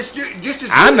 Yeah. This just as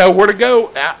I know where to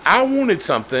go. I wanted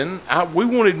something. We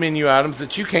wanted menu items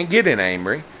that you can't get in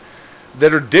Ambry,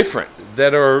 that are different,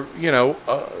 that are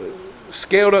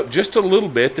scaled up just a little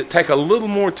bit, that take a little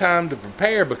more time to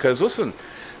prepare. Because listen,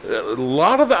 a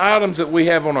lot of the items that we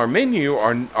have on our menu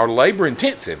are labor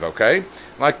intensive. Okay,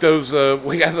 like those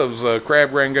we got those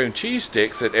crab rangoon cheese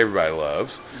sticks that everybody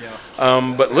loves. Yeah.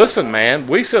 But listen, man,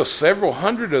 we sell several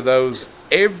hundred of those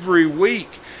every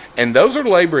week, and those are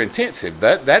labor intensive.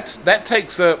 That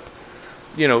takes up,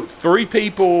 3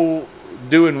 people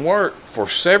doing work for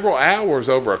several hours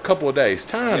over a couple of days'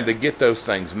 time to get those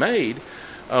things made.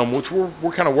 Which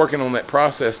we're kind of working on that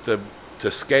process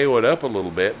to scale it up a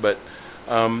little bit. But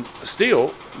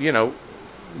still,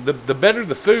 the better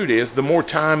the food is, the more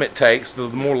time it takes, the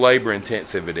more labor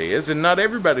intensive it is, and not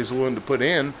everybody's willing to put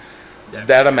in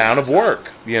that amount of work,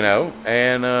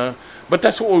 and but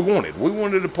that's what we wanted. We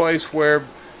wanted a place where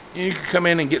you could come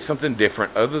in and get something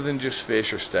different other than just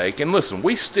fish or steak. And listen,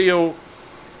 we still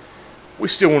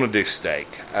want to do steak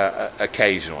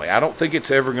occasionally. I don't think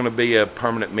it's ever going to be a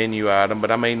permanent menu item,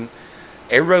 but I mean,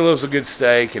 everybody loves a good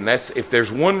steak, and that's, if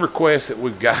there's one request that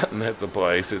we've gotten at the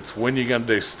place, it's when you're going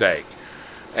to do steak.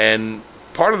 And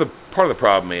part of the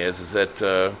problem is that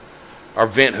our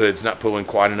vent hood's not pulling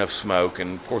quite enough smoke,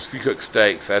 and of course, if you cook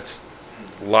steaks, that's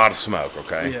a lot of smoke.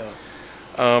 Okay. Yeah.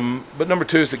 But number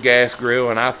 2 is the gas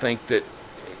grill, and I think that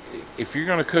if you're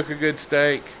going to cook a good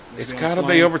steak, it's got to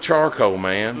be over charcoal,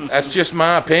 man. That's just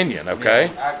my opinion. Okay.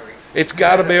 Yeah, I agree. It's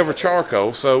got to be over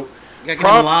charcoal. So Got to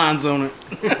get lines on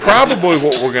it. probably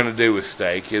what we're going to do with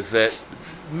steak is that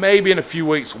maybe in a few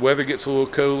weeks, weather gets a little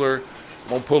cooler.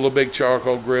 We'll pull a big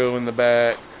charcoal grill in the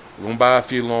back. We're going to buy a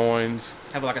few loins.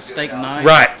 Have like a steak night.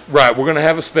 Right. We're going to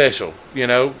have a special,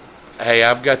 Hey,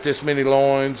 I've got this many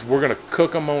loins. We're going to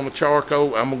cook them on the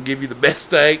charcoal. I'm going to give you the best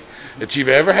steak that you've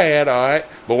ever had, all right?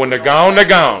 But when they're gone, they're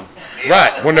gone.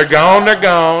 Right. When they're gone, they're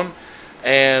gone.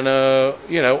 And,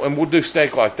 and we'll do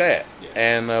steak like that.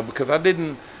 And because I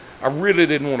really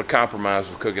didn't want to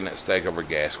compromise with cooking that steak over a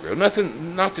gas grill. Not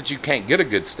that you can't get a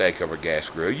good steak over a gas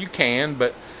grill. You can,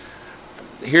 but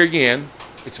here again,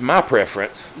 it's my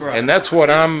preference. Right. And that's what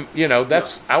I want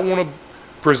to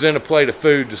present a plate of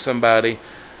food to somebody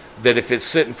that if it's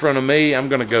sitting in front of me, I'm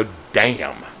going to go,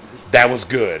 damn, that was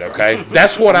good, okay?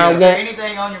 That's what I want. Is there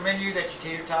anything on your menu that you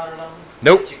teeter-tottered on?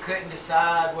 Nope. That you couldn't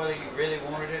decide whether you really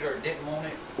wanted it or didn't want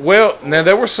it? Well, now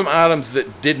there were some items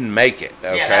that didn't make it,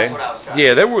 okay? Yeah, that's what I was trying to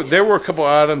say. There were a couple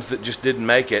items that just didn't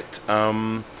make it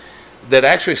that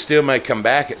actually still may come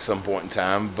back at some point in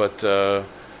time, but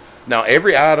now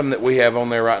every item that we have on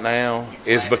there right now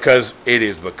is because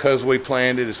we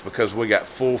planned it. It's because we got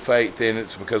full faith in it.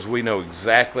 It's because we know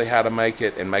exactly how to make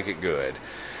it and make it good.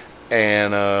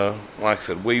 And like I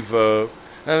said, we've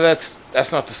now that's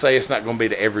not to say it's not going to be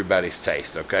to everybody's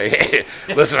taste. Okay,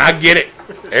 listen, I get it.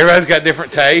 Everybody's got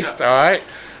different taste. All right,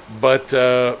 but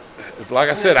like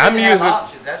I said, I'm using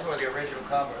options. That's where the original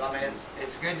comes. I mean,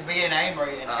 it's good to be in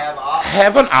Amory and have options.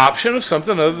 Have an option of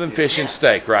something other than fish and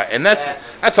steak, right? And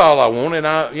that's all I want.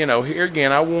 And here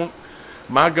again,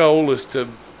 my goal is to,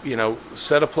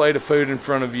 set a plate of food in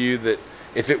front of you that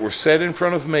if it were set in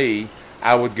front of me,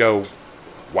 I would go,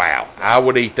 wow, I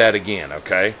would eat that again.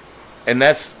 Okay, and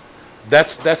that's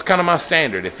kind of my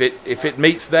standard. If it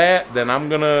meets that, then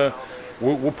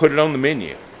we'll put it on the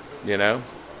menu.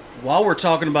 While we're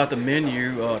talking about the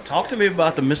menu, talk to me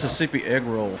about the Mississippi egg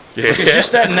roll. Yeah. Because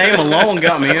just that name alone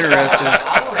got me interested,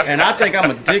 and I think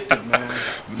I'm addicted, man.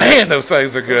 Man, those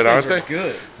things are good, aren't they?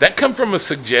 Good. That come from a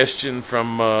suggestion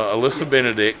from Alyssa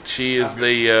Benedict. She is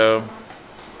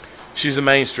she's the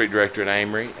Main Street director at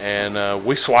Amory, and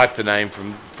we swiped the name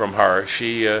from her.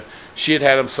 She had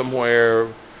them somewhere.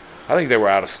 I think they were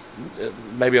out of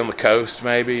maybe on the coast.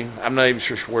 Maybe I'm not even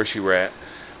sure where she were at.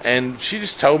 And she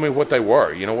just told me what they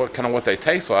were, what they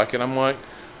taste like. And I'm like,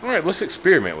 all right, let's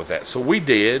experiment with that. So we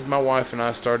did. My wife and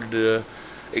I started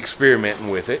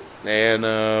experimenting with it.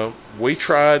 And we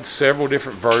tried several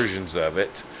different versions of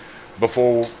it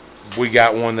before we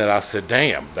got one that I said,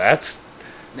 damn, that's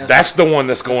the one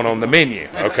that's going on the menu,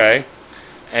 okay?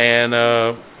 And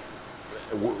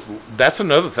that's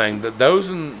another thing. Those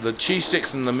and the cheese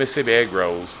sticks and the Mississippi egg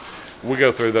rolls, we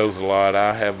go through those a lot.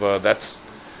 I have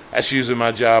that's usually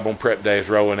my job on prep days,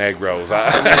 rolling egg rolls.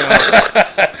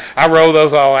 I roll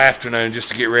those all afternoon just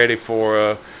to get ready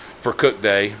for cook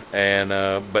day. And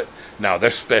but no,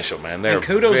 they're special, man. They're and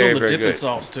kudos very, on the very dipping good.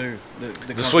 sauce too.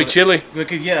 The sweet chili.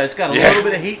 Because it's got a little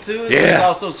bit of heat to it. Yeah. But it's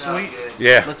also sweet.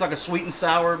 Yeah. It's like a sweet and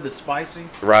sour that's spicy.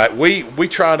 Right. We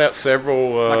tried out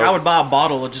several. I would buy a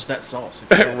bottle of just that sauce.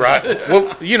 If you had Right.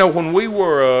 Well, when we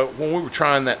were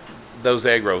trying those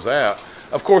egg rolls out.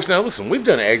 Of course, now listen, we've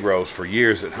done egg rolls for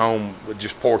years at home with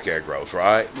just pork egg rolls,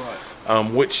 right? Right.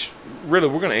 Which really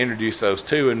we're going to introduce those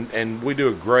too, and we do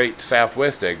a great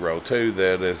Southwest egg roll too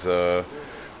that is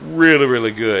really,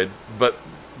 really good. But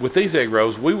with these egg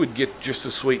rolls, we would get just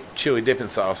a sweet chili dipping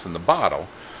sauce in the bottle,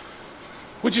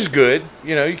 which is good.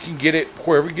 You can get it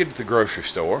wherever you get it at the grocery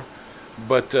store.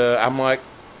 But I'm like,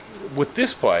 with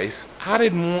this place, I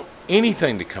didn't want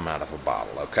anything to come out of a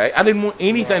bottle, okay? I didn't want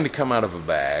anything to come out of a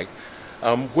bag.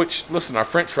 Which, listen, our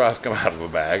French fries come out of a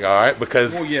bag, all right?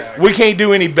 Because we can't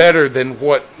do any better than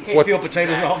what peel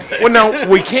potatoes all day. Well, no,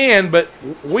 we can, but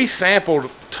we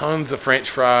sampled tons of French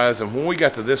fries, and when we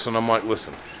got to this one, I'm like,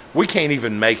 listen, we can't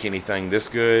even make anything this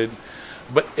good.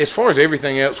 But as far as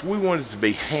everything else, we wanted it to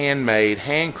be handmade,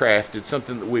 handcrafted,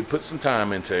 something that we'd put some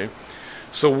time into.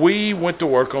 So we went to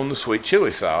work on the sweet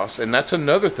chili sauce, and that's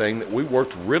another thing that we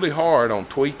worked really hard on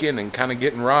tweaking and kind of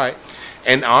getting right.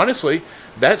 And honestly,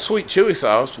 that sweet chili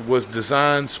sauce was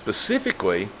designed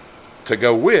specifically to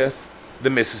go with the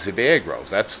Mississippi egg rolls.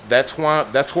 That's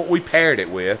what we paired it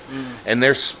with, and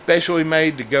they're specially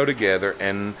made to go together.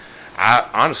 And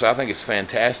I think it's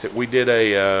fantastic. We did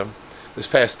this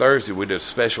past Thursday we did a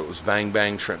special. It was Bang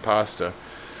Bang shrimp pasta,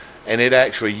 and it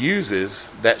actually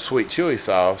uses that sweet chili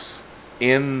sauce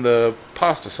in the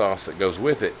pasta sauce that goes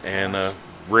with it, and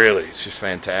really, it's just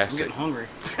fantastic. I'm getting hungry.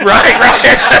 Right.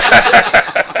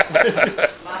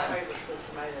 My favorite is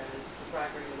tomatoes, the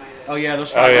fried green tomatoes. Oh yeah,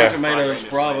 those fried tomatoes,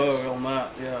 bravo on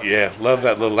that. Yeah. Yeah, love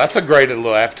that little. That's a great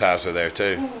little appetizer there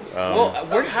too. Well,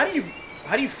 how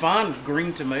do you find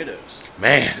green tomatoes?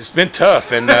 Man, it's been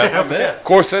tough, and I bet. of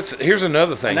course here's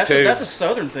another thing too. That's a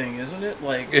southern thing, isn't it?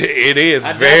 Like it is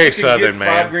I very doubt you southern, get man.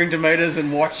 Fried green tomatoes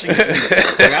in Washington.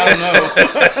 I don't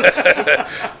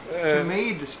know. To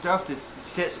me, the stuff that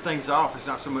sets things off is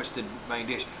not so much the main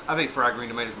dish. I've ate fried green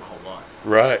tomatoes my whole life.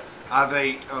 Right. I've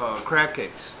ate crab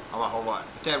cakes my whole life.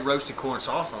 But that roasted corn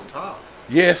sauce on top.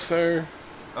 Yes, sir.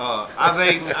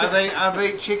 I've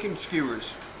ate chicken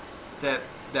skewers. That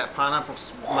pineapple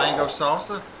mango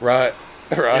salsa. Right.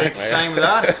 It's the same with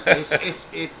that. It's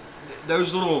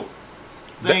those little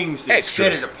things that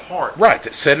set it apart. Right,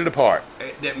 that set it apart.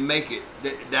 That make it.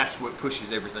 That's what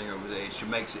pushes everything over the edge. It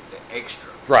makes it extra.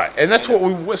 Right, and that's what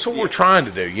we're trying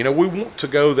to do. You know, we want to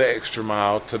go the extra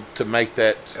mile to make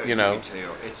that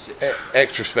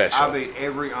extra special. I've ate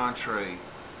every entree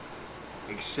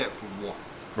except for one.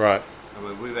 Right. I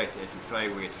mean, we've ate the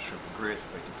etouffee, we ate the shrimp and grits,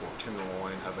 we ate the pork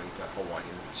tenderloin, I've ate the Hawaiian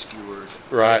skewers,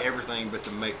 right? Everything but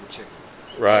the maple chicken.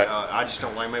 Right. I just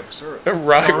don't like maple syrup.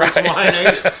 Right. That's why I ate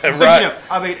it. Right.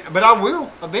 But I will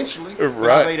eventually. Right.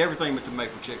 But I've ate everything but the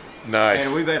maple chicken. Nice.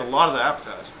 And we've ate a lot of the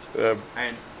appetizers.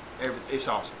 And it's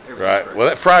awesome. Right. Great. Well,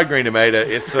 that fried green tomato,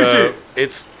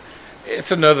 it's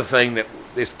another thing that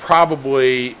is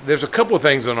probably, there's a couple of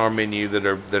things on our menu that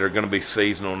are going to be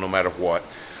seasonal no matter what.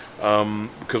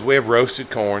 Because we have roasted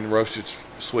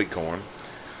sweet corn,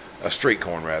 street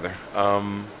corn rather,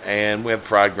 and we have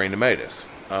fried green tomatoes.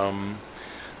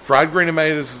 Fried green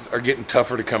tomatoes are getting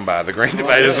tougher to come by. The green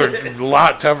tomatoes are a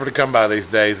lot tougher to come by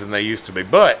these days than they used to be.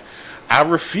 But I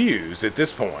refuse at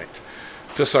this point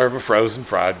to serve a frozen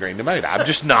fried green tomato. I'm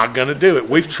just not going to do it.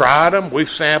 We've tried them. We've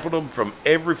sampled them from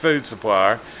every food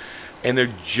supplier, and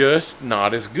they're just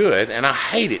not as good. And I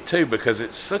hate it, too, because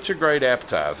it's such a great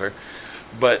appetizer.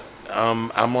 But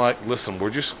I'm like, listen,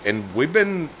 we've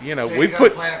been, So we've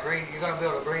put. You're going to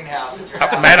build a greenhouse at your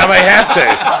house. Man, I may have to.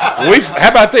 How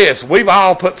about this? We've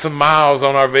all put some miles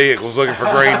on our vehicles looking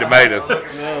for green tomatoes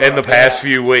in the past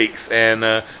few weeks. And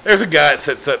there's a guy that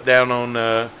sits up down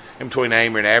on in between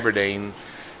Amory and Aberdeen,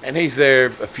 and he's there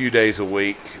a few days a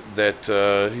week.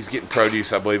 That he's getting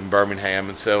produce, I believe, in Birmingham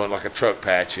and selling like a truck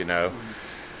patch,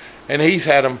 And he's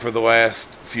had them for the last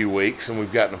few weeks, and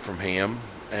we've gotten them from him.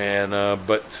 And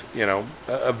but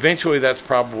eventually that's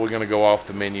probably going to go off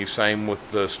the menu. Same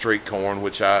with the street corn,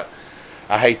 which I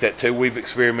hate that too. We've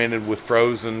experimented with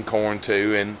frozen corn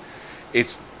too, and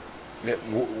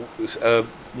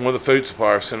one of the food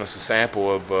suppliers sent us a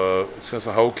sample of sent us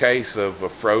a whole case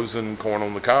of frozen corn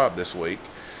on the cob this week,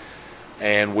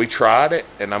 and we tried it,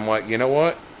 and I'm like, you know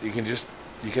what, you can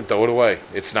throw it away.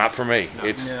 It's not for me.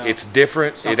 It's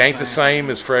different. It ain't the same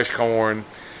as fresh corn,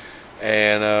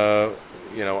 and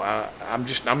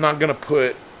I'm not going to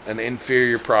put an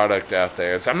inferior product out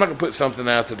there. So I'm not going to put something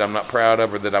out that I'm not proud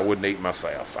of or that I wouldn't eat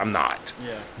myself. I'm not.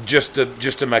 Yeah. Just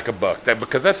to make a buck.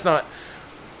 Because that's not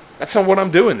what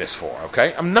I'm doing this for.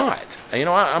 Okay, I'm not. And,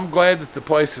 I'm glad that the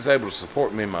place is able to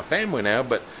support me and my family now.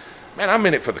 But man, I'm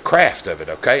in it for the craft of it.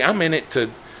 Okay, I'm in it to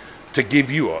give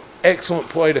you an excellent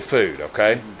plate of food.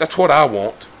 Okay, that's what I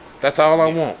want. That's all I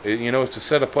want. Is to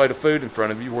set a plate of food in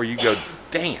front of you where you go,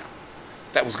 damn,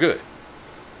 that was good.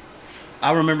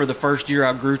 I remember the first year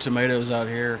I grew tomatoes out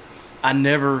here, I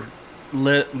never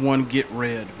let one get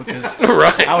red because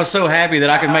right. I was so happy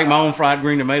that I could make my own fried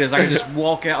green tomatoes. I could just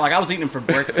walk out, like I was eating them for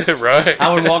breakfast. Right.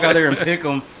 I would walk out there and pick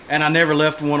them, and I never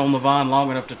left one on the vine long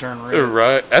enough to turn red.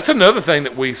 Right. That's another thing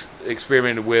that we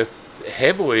experimented with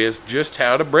heavily is just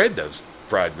how to bread those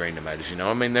fried green tomatoes.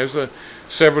 There's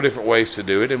several different ways to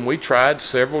do it, and we tried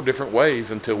several different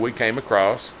ways until we came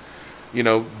across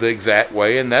the exact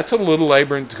way, and that's a little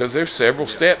laboring because there's several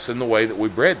steps in the way that we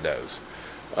bread those.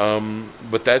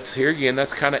 But that's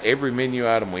kind of every menu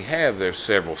item we have. There's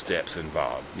several steps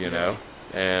involved,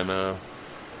 and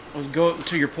go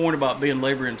to your point about being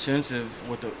labor intensive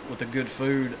with the good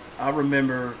food. I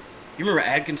remember, you remember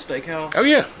Adkins Steakhouse? Oh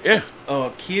yeah, yeah.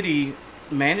 Kitty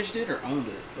managed it or owned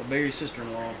it. Barry's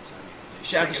sister-in-law.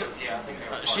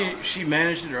 She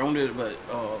managed it or owned it, but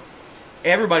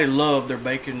everybody loved their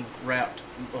bacon wrapped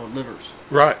livers.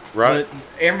 Right. But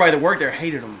everybody that worked there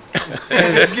hated them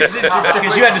because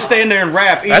you had to stand there and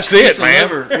wrap each That's piece it, man.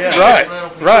 of liver.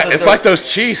 Yeah. Right. It's like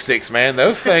those cheese sticks, man.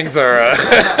 Those things are.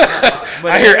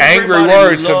 I hear angry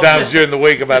words sometimes during the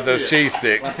week about those cheese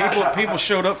sticks. Like people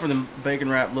showed up for the bacon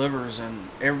wrapped livers, and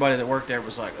everybody that worked there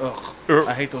was like, "Ugh,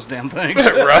 I hate those damn things."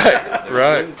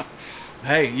 Right.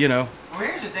 Hey, Well,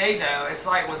 here's the thing, though. It's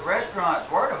like with restaurants,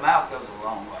 word of mouth goes a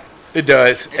long way. It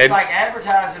does. It's like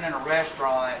advertising in a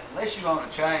restaurant, unless you own a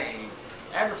chain,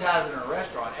 advertising in a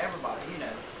restaurant, everybody,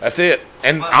 That's it.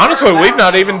 And honestly, we've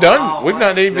not even done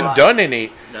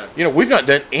any, we've not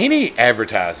done any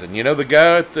advertising. The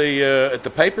guy at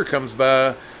the paper comes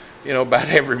by, about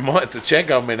every month to check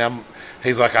on me, and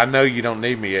he's like, I know you don't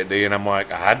need me yet, D. And I'm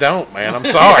like, I don't, man. I'm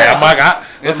sorry. I'm like,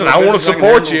 listen, I want to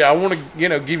support you. I want to,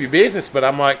 give you business, but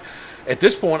I'm like, at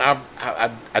this point,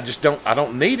 I just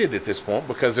don't need it at this point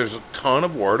because there's a ton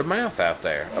of word of mouth out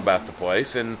there about the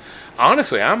place. And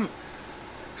honestly, I'm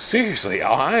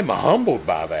humbled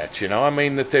by that.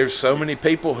 That there's so many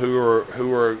people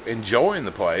who are enjoying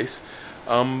the place.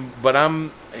 But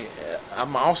I'm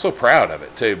also proud of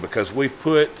it too because we've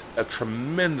put a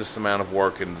tremendous amount of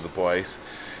work into the place.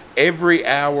 Every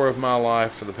hour of my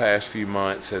life for the past few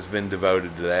months has been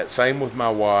devoted to that. Same with my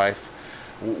wife.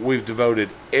 We've devoted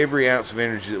every ounce of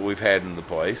energy that we've had in the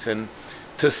place, and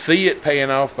to see it paying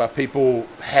off by people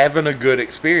having a good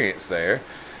experience there,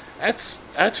 that's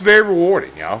very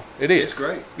rewarding, y'all. It is. It's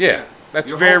great. Yeah, that's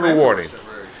Your very whole rewarding.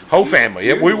 Whole family.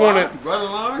 Yeah, we want it.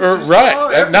 Brother-in-law,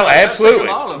 Right. No,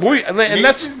 absolutely.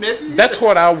 Nieces, nephews. That's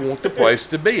what I want the place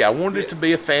to be. I want it to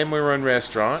be a family-run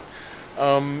restaurant.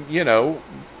 That's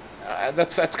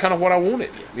kind of what I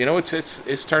wanted.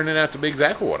 It's turning out to be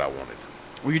exactly what I wanted.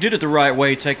 Well, you did it the right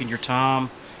way, taking your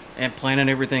time and planning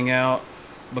everything out,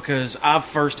 because I've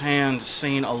firsthand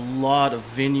seen a lot of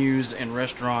venues and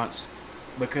restaurants,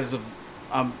 because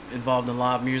I'm involved in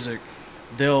live music,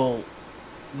 they'll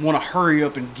want to hurry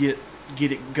up and get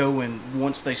it going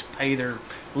once they pay their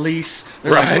lease.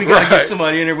 They're like, we got to get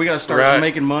somebody in there, we got to start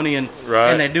making money, and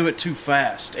they do it too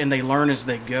fast, and they learn as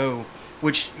they go,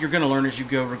 which you're going to learn as you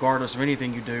go regardless of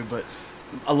anything you do, but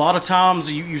a lot of times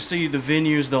you see the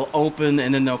venues, they'll open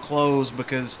and then they'll close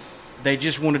because they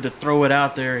just wanted to throw it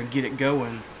out there and get it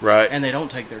going. Right. And they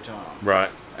don't take their time. Right.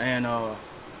 And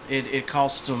it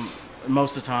costs them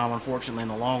most of the time, unfortunately, in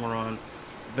the long run,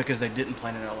 because they didn't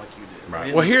plan it out like you did.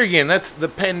 Right. Well, here again, that's the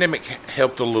pandemic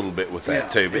helped a little bit with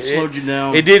that too. It slowed you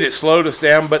down. It did. It slowed us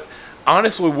down, but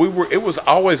honestly, it was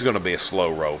always going to be a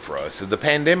slow roll for us. The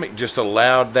pandemic just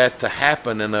allowed that to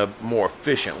happen in a more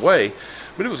efficient way.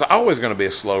 But it was always going to be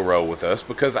a slow roll with us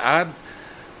because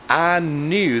I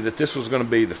knew that this was going to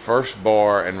be the first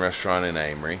bar and restaurant in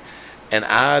Amory.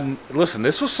 And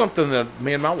this was something that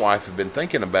me and my wife have been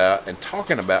thinking about and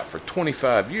talking about for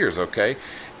 25 years, okay?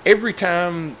 Every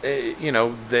time,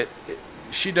 that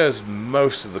she does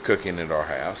most of the cooking at our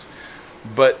house.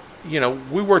 But,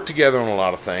 we work together on a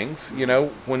lot of things,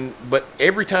 but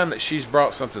every time that she's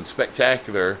brought something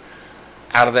spectacular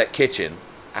out of that kitchen,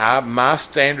 my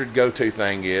standard go-to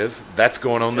thing is that's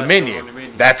going on the menu.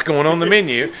 That's going on the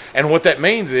menu. And what that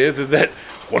means is that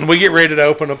when we get ready to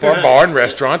open up our bar and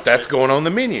restaurant, that's going on the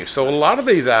menu. So a lot of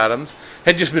these items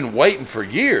had just been waiting for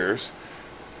years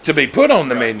to be put on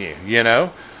the menu,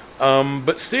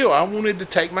 But still, I wanted to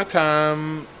take my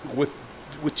time with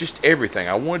just everything.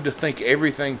 I wanted to think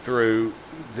everything through,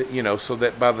 so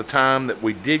that by the time that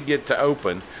we did get to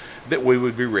open, that we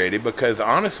would be ready. Because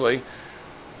honestly,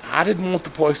 I didn't want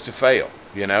the place to fail,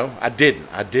 I didn't.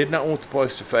 I did not want the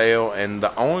place to fail, and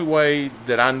the only way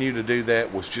that I knew to do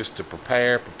that was just to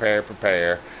prepare,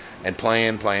 and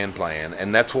plan,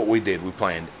 and that's what we did. We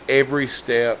planned every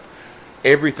step.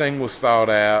 Everything was thought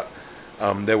out.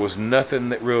 There was nothing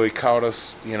that really caught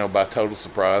us, by total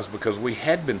surprise because we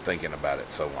had been thinking about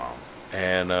it so long.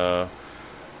 And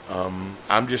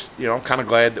I'm just, I'm kind of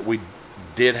glad that we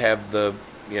did have the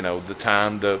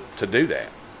time to do that.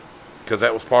 Because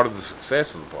that was part of the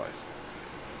success of the place.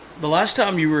 The last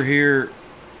time you were here,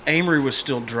 Amory was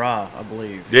still dry, I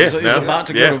believe. Yeah, it was about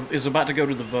to go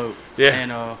to the vote. Yeah.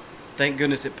 And thank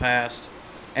goodness it passed.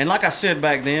 And like I said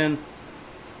back then,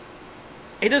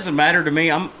 it doesn't matter to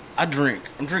me. I drink.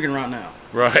 I'm drinking right now.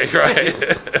 Right.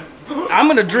 I'm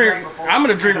gonna drink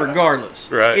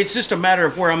regardless. Right. It's just a matter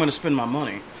of where I'm gonna spend my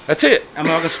money. That's it. Am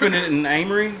I going to spend it in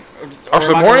Amory or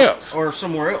somewhere else? Or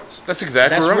somewhere else. That's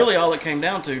exactly right. That's really all it came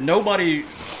down to. Nobody,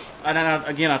 and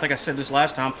again, I think I said this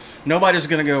last time, nobody's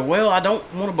going to go, well, I don't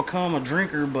want to become a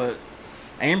drinker, but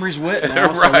Amory's wet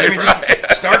now, so let me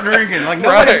just start drinking. Like,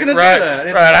 nobody's going to do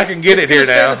that. I can get it here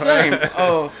now. It's the same.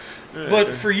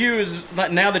 But for you,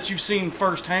 now that you've seen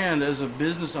firsthand as a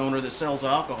business owner that sells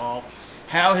alcohol,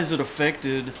 how has it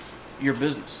affected your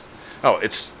business? Oh,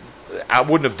 I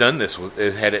wouldn't have done this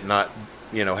had it not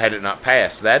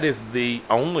passed. That is the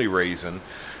only reason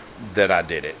that I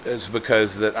did it, is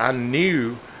because that I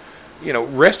knew,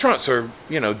 restaurants are,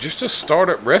 just a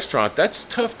startup restaurant, that's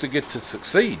tough to get to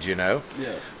succeed, Yeah.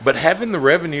 But having the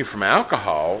revenue from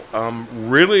alcohol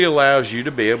really allows you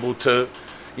to be able to,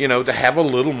 to have a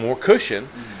little more cushion.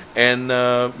 Mm-hmm. And,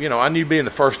 I knew being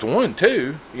the first one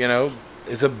too,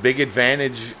 is a big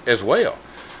advantage as well.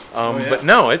 But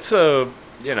no, it's how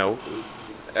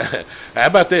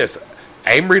about this?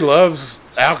 Amory loves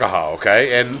alcohol,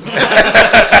 okay? And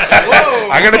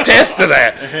I can attest to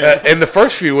that. In the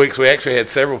first few weeks, we actually had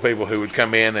several people who would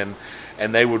come in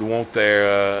and they would want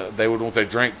their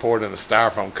drink poured in a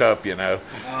styrofoam cup, because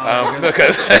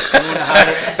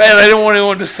they don't want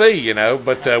anyone to see,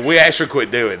 But we actually quit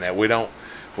doing that. We don't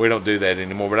do that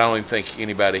anymore. But I don't even think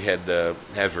anybody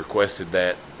has requested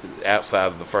that outside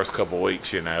of the first couple of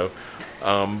weeks, But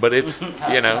it's,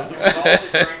 that's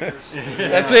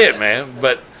it, man.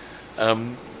 But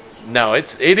no,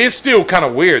 it is still kind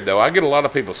of weird, though. I get a lot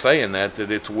of people saying that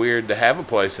it's weird to have a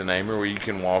place in Amory where you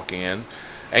can walk in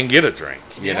and get a drink.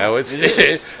 I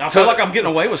feel like I'm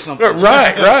getting away with something.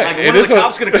 Right. Like one of the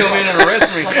cops going to come in and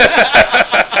arrest me.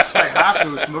 It's like high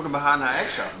school smoking behind the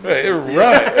egg shop.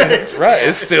 Right.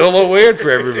 It's still a little weird for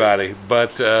everybody,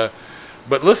 but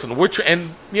listen, but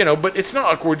it's not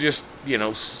like we're just,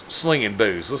 slinging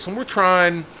booze. Listen, we're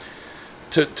trying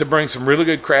to bring some really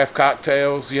good craft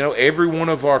cocktails. Every one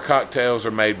of our cocktails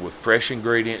are made with fresh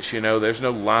ingredients. There's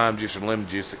no lime juice or lemon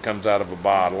juice that comes out of a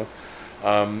bottle.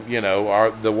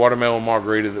 The watermelon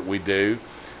margarita that we do,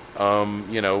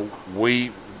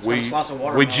 we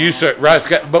juice it,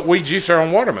 right? But we juice our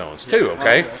own watermelons too.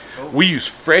 Okay, cool. We use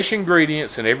fresh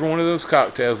ingredients in every one of those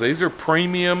cocktails. These are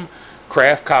premium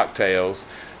craft cocktails.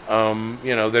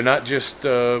 They're not just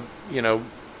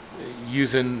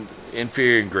using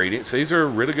inferior ingredients. These are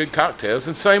really good cocktails,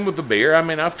 and same with the beer. I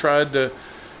mean, I've tried to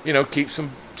keep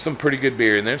some pretty good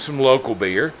beer in there, some local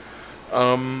beer.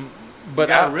 But you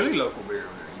got a really local beer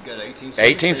on there. You got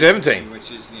 1817, which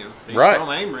is right. From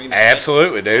Amory.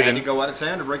 Absolutely, dude. And you go out of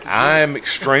town to break his beer. I am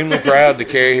extremely proud to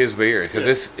carry his beer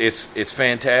because it's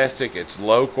fantastic. It's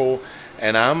local.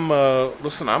 And I'm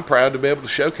proud to be able to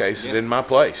showcase it in my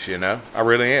place, I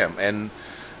really am. And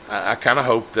I kind of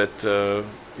hope that,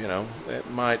 it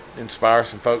might inspire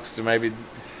some folks to maybe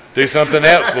do something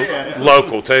else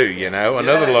local too,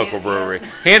 another local brewery.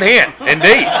 Hint,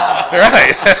 indeed.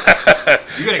 Right.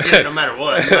 You're going to get it no matter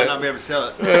what. You might not be able to sell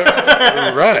it.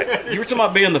 Right. You were talking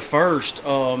about being the first,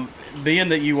 being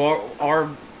that you are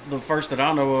the first that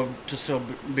I know of to sell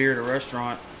beer at a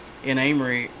restaurant in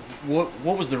Amory. What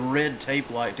was the red tape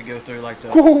like to go through like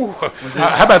that?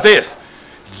 How about this?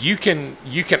 You can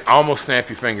almost snap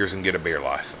your fingers and get a beer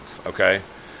license, okay?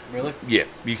 Really? Yeah,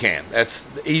 you can. That's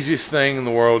the easiest thing in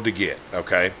the world to get,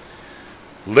 okay?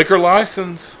 Liquor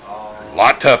license, a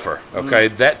lot tougher, okay?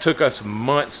 That took us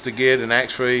months to get, and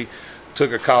actually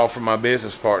took a call from my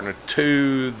business partner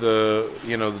to the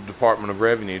Department of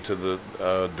Revenue, to the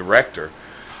director,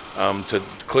 to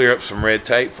clear up some red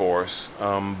tape for us.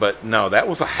 But no, that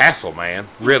was a hassle, man.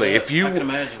 Really, if you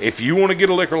want to get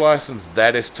a liquor license,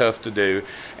 that is tough to do,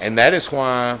 and that is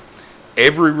why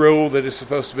every rule that is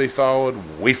supposed to be followed,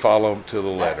 we follow them to the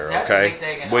letter. That's okay, a big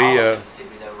thing in all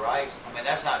Mississippi, though, right? I mean,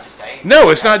 that's not just Amory. No,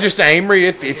 it's not just Amory.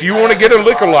 If you want to get a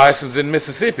liquor license in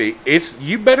Mississippi,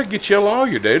 you better get you a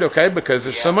lawyer, dude. Okay, because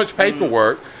there's so much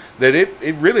paperwork that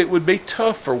it really would be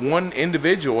tough for one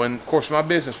individual. And of course, my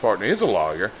business partner is a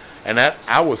lawyer, and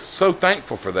I was so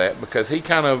thankful for that, because he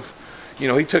kind of,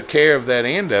 he took care of that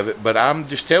end of it. But I'm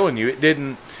just telling you,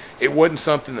 it wasn't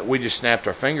something that we just snapped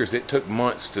our fingers. It took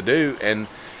months to do, and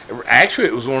actually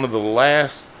it was one of the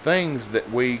last things that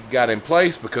we got in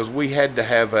place, because we had to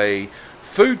have a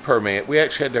food permit. We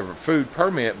actually had to have a food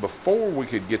permit before we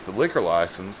could get the liquor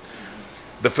license.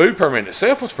 The food permit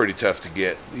itself was pretty tough to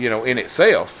get, in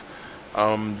itself.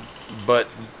 But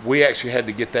we actually had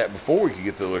to get that before we could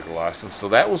get the liquor license. So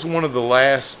that was one of the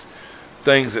last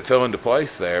things that fell into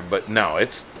place there. But no,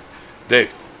 dude,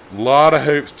 a lot of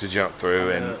hoops to jump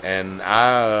through, and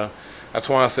that's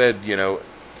why I said,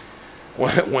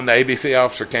 when the ABC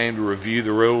officer came to review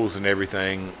the rules and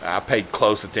everything, I paid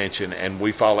close attention, and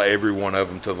we follow every one of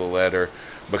them to the letter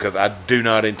because I do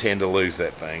not intend to lose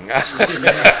that thing.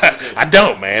 I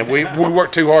don't, man. We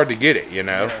work too hard to get it, you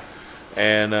know.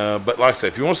 And but like I said,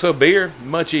 if you want to sell beer,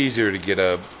 much easier to get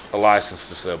a license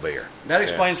to sell beer. That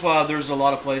explains why there's a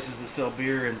lot of places that sell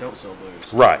beer and don't sell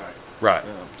booze. Right. Yeah.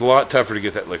 It's a lot tougher to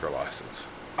get that liquor license.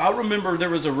 I remember there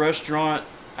was a restaurant,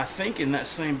 I think in that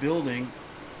same building,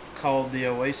 called the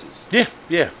Oasis.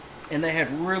 Yeah. And they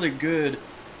had really good,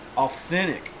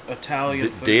 authentic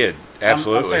Italian food. Did,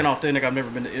 absolutely. I'm saying authentic. I've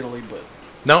never been to Italy, but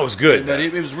no, it was good. But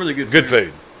it was really good. Good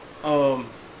food.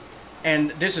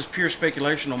 And this is pure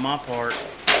speculation on my part.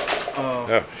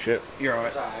 Oh shit! You're all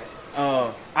right.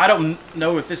 I don't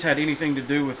know if this had anything to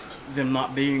do with them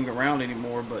not being around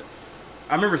anymore, but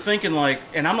I remember thinking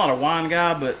and I'm not a wine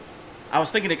guy, but I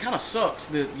was thinking it kind of sucks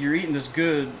that you're eating this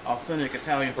good, authentic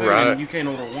Italian food and you can't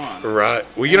order wine. Right.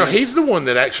 Well, he's the one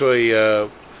that actually, I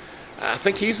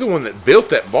think he's the one that built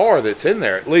that bar that's in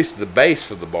there, at least the base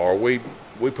for the bar. We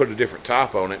put a different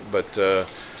top on it, but the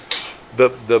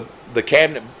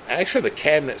cabinet, actually the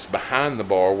cabinets behind the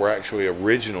bar were actually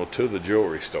original to the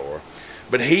jewelry store.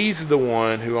 But he's the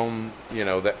one who owned,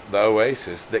 the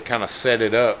Oasis that kind of set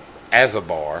it up as a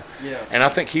bar. Yeah. And I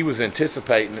think he was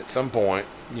anticipating at some point,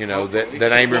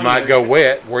 that Amory might go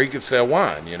wet where he could sell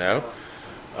wine,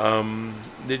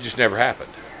 It just never happened.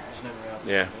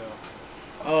 Yeah.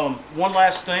 One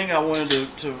last thing I wanted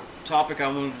to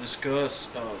discuss,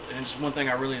 and it's one thing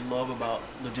I really love about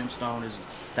the Gemstone is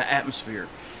the atmosphere.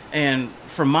 And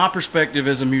from my perspective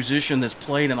as a musician that's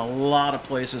played in a lot of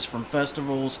places, from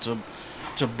festivals to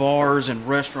bars and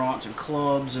restaurants and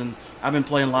clubs, and I've been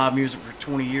playing live music for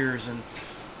 20 years,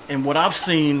 and what I've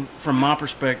seen from my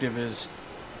perspective is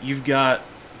you've got,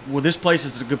 this place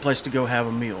is a good place to go have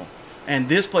a meal, and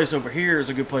this place over here is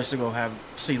a good place to go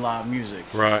see live music,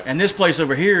 right? And this place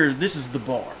over here, this is the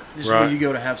bar. This is where you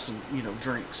go to have some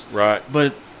drinks, right?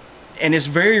 And it's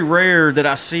very rare that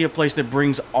I see a place that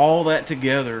brings all that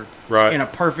together in a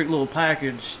perfect little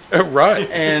package. Right.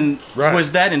 And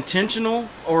was that intentional,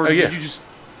 or did you just?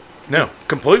 No,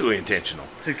 completely intentional.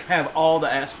 To have all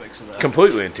the aspects of that.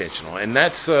 Completely intentional, and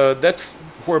that's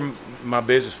where my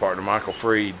business partner Michael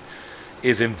Freed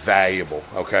is invaluable.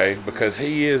 Okay, because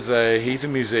he's a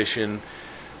musician,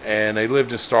 and he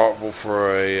lived in Starkville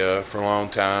for a long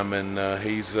time, and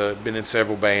he's been in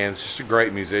several bands. Just a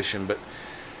great musician, but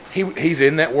he's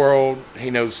in that world.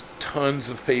 He knows tons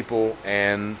of people,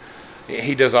 and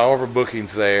he does all of our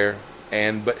bookings there.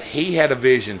 But he had a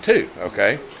vision too.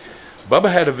 Okay.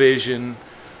 Bubba had a vision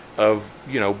of,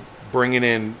 bringing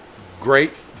in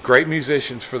great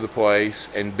musicians for the place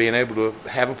and being able to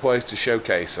have a place to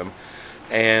showcase them.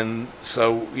 And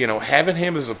so, having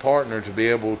him as a partner to be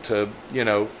able to,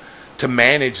 to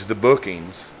manage the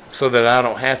bookings so that I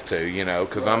don't have to,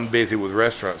 because I'm busy with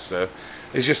restaurant stuff,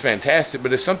 is just fantastic.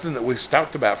 But it's something that we've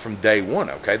talked about from day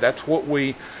one, okay? That's what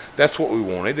we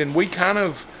wanted. And we kind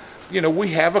of, we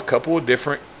have a couple of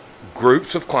different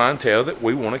groups of clientele that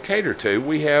we want to cater to.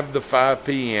 We have the 5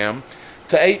 p.m.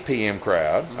 to 8 p.m.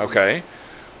 crowd, okay,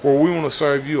 where we want to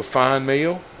serve you a fine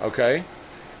meal, okay,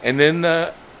 and then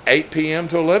the 8 p.m.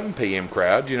 to 11 p.m.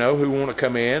 crowd, who want to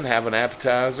come in, have an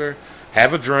appetizer,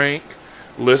 have a drink,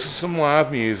 listen to some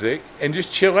live music, and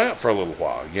just chill out for a little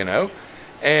while,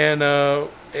 and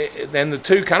then the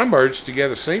two kind of merge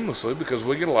together seamlessly because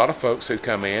we get a lot of folks who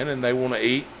come in and they want to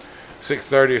eat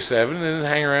 6:30 or 7 and then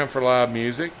hang around for live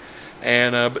music.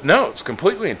 And but no, it's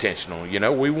completely intentional.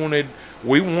 We wanted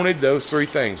those three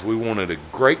things. We wanted a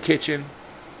great kitchen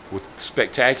with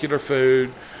spectacular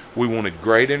food. We wanted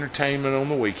great entertainment on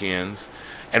the weekends,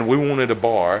 and we wanted a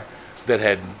bar that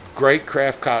had great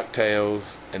craft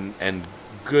cocktails and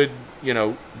good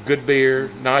good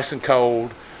beer, nice and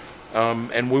cold.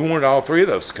 And we wanted all three of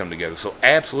those to come together. So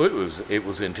absolutely, it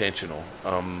was intentional.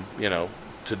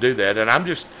 To do that, and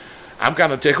I'm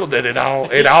kind of tickled that it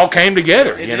all came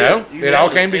together. It all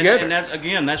came together.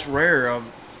 And that's rare.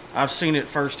 I've seen it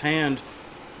firsthand.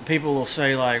 People will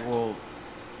say well,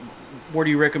 where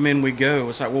do you recommend we go?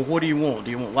 It's like, well, what do you want?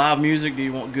 Do you want live music? Do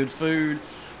you want good food,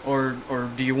 or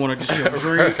do you want to just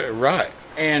drink? Right.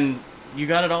 And you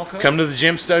got it all covered. Come to the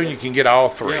Gemstone, you can get all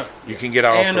three. Yeah. You can get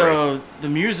all three. And the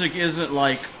music isn't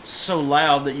so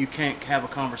loud that you can't have a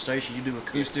conversation. You do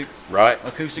acoustic. Right.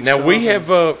 Acoustic now stuff. we have,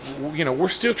 we're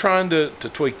still trying to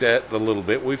tweak that a little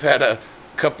bit. We've had a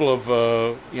couple of,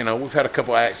 we've had a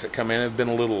couple acts that come in and have been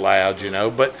a little loud,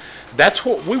 but that's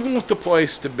what we want the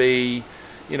place to be.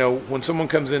 When someone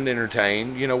comes in to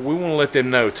entertain, we want to let them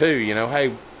know too,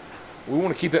 hey, we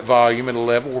want to keep that volume at a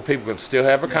level where people can still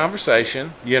have a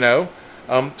conversation,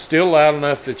 Still loud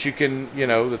enough that you can,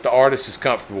 that the artist is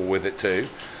comfortable with it too.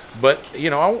 But, I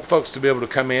want folks to be able to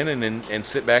come in and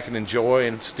sit back and enjoy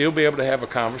and still be able to have a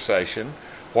conversation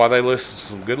while they listen to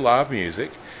some good live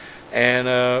music. And,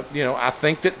 I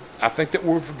think that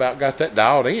we've about got that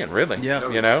dialed in, really. Yeah.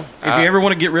 If you ever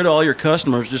want to get rid of all your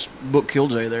customers, just book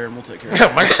Killj there and we'll take care of it.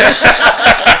 Oh, my God.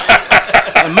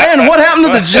 Man, what happened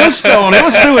to the Gemstone? It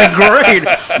was doing great.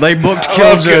 They booked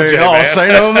Killj. Oh, man. Say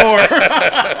no more.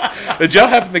 Did y'all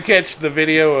happen to catch the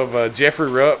video of Jeffrey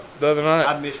Rupp the other night?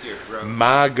 I missed it, bro.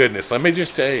 My goodness. Let me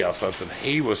just tell y'all something.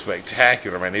 He was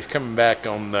spectacular, man. He's coming back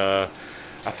on, I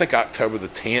think October the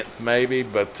 10th, maybe.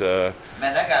 But man,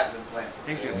 that guy's been playing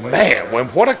for me.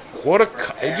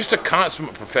 Man, just a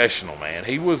consummate professional, man.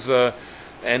 He was,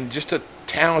 and just a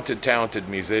talented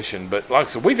musician. But like I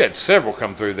said, we've had several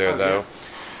come through there, though.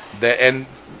 And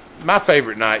my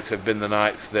favorite nights have been the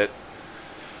nights that,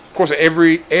 of course,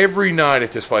 every night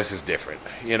at this place is different.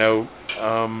 Every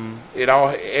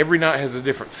night has a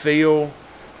different feel.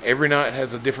 Every night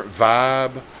has a different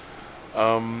vibe.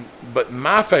 But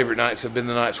my favorite nights have been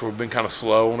the nights where we've been kind of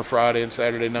slow on a Friday and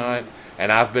Saturday night, and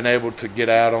I've been able to get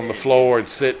out on the floor and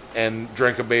sit and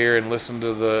drink a beer and listen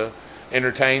to the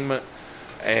entertainment.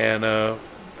 And man,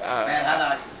 how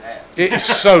nice is that? it's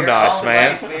so nice,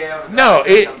 man. No,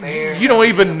 you don't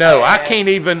even know. I can't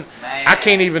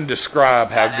even describe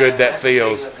how good that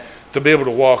feels to be able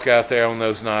to walk out there on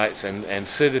those nights and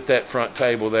sit at that front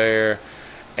table there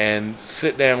and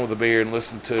sit down with a beer and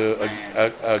listen to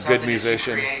a good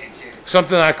musician.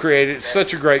 Something I created. It's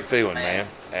such a great feeling, man.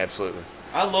 Absolutely.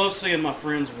 I love seeing my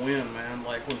friends win, man.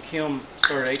 Like when Kim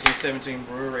started 1817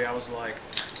 Brewery, I was like,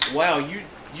 wow, you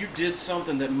did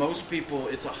something that most people,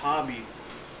 it's a hobby,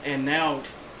 and now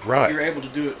you're able to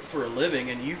do it for a living,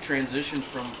 and you transitioned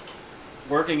from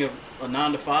working a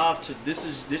 9 to 5 to this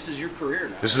is your career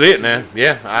now. This is it now.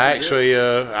 Yeah, I actually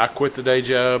I quit the day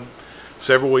job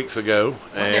several weeks ago,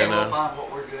 and we'll find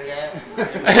what we're good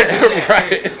at.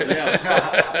 right.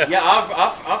 Yeah,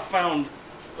 I've found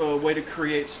a way to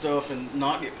create stuff and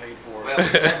not get paid for it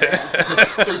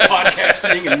through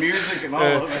podcasting and music and all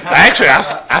of it. Actually,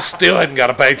 I still hadn't got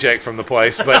a paycheck from the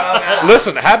place, but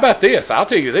listen, how about this? I'll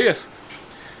tell you this: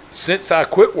 since I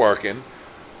quit working,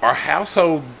 our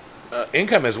household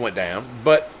income has went down,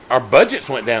 but our budgets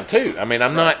went down too. I mean,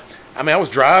 I was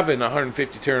driving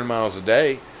 150, 200 miles a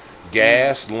day,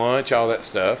 gas, lunch, all that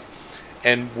stuff,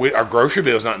 and our grocery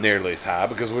bill's not nearly as high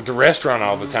because we're at the restaurant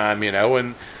all the time,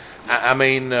 and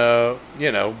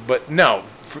but no,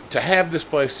 to have this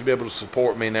place to be able to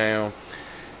support me now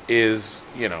is,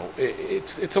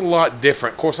 it's a lot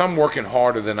different. Of course, I'm working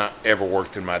harder than I ever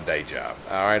worked in my day job.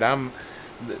 All right, I'm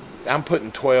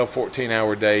putting 12,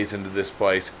 14-hour days into this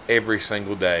place every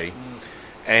single day,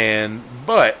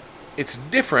 but it's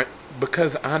different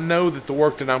because I know that the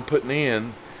work that I'm putting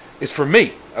in is for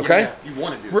me. Okay, you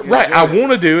want to do it, right? I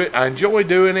want to do it. I enjoy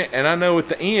doing it, and I know at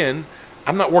the end,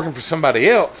 I'm not working for somebody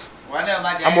else. Well, I know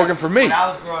my dad, I'm working for me. When I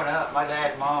was growing up, my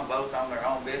dad and mom both owned their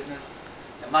own business.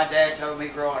 And my dad told me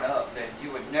growing up that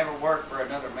you would never work for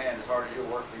another man as hard as you'll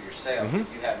work for yourself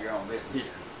if you have your own business.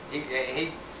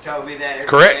 He told me that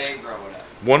every day growing up.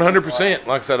 100%.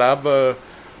 Like I said, I've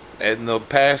in the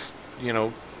past,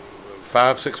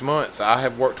 5-6 months, I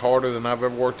have worked harder than I've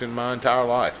ever worked in my entire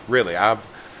life. Really, I've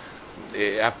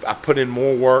put in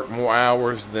more work, more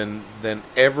hours than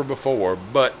ever before,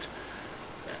 but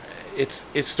it's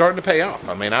starting to pay off.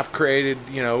 I mean, I've created,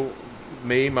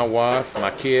 me, my wife,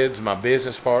 my kids, my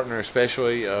business partner,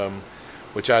 especially,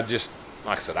 which I just,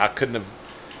 like I said, I couldn't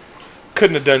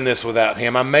have done this without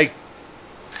him. I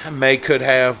could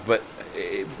have, but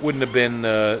it wouldn't have been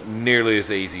nearly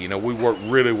as easy. We work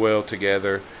really well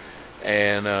together,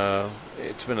 and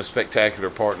it's been a spectacular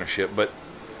partnership. But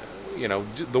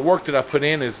the work that I've put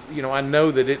in is, I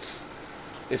know that it's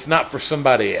not for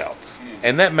somebody else,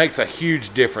 and that makes a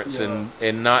huge difference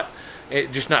in not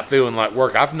feeling like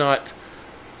work. I've not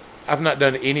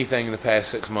done anything in the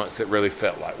past 6 months that really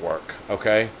felt like work.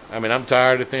 Okay, I mean, I'm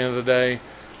tired at the end of the day,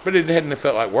 but it hadn't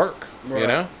felt like work. Right.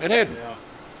 It hadn't. Yeah.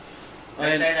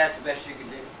 They say that's the best you can do.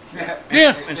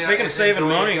 Yeah. And speaking of saving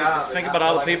money, think about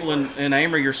all the people in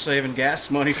Amory you're saving gas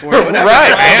money for. Right, man.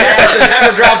 Have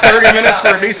to drive 30 minutes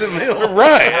for a decent meal.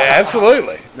 Right,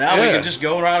 absolutely. Now we can just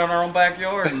go right in our own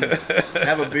backyard and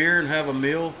have a beer and have a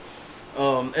meal.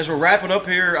 As we're wrapping up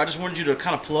here, I just wanted you to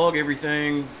kind of plug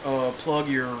everything. Plug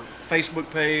your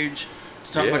Facebook page. Let's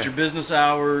talk about your business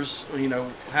hours.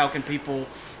 How can people...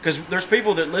 Because there's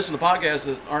people that listen to podcasts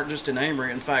that aren't just in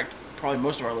Amory. In fact, probably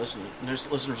most of our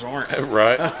listeners aren't.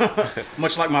 Right.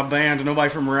 Much like my band, nobody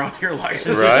from around here likes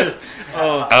us. Right.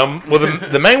 Well,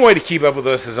 the main way to keep up with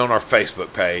us is on our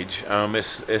Facebook page.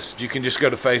 You can just go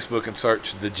to Facebook and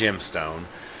search The Gemstone,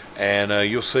 and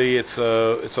you'll see it's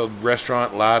a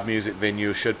restaurant, live music venue.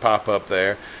 It should pop up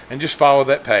there, and just follow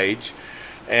that page.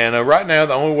 And right now,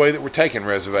 the only way that we're taking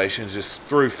reservations is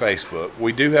through Facebook.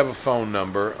 We do have a phone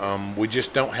number. We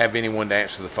just don't have anyone to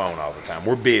answer the phone all the time.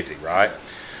 We're busy, right?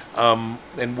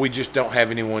 And we just don't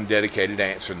have anyone dedicated to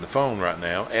answering the phone right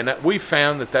now. And we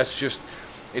found that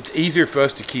it's easier for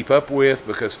us to keep up with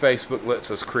because Facebook lets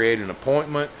us create an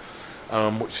appointment,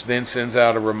 which then sends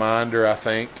out a reminder, I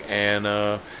think.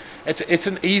 And it's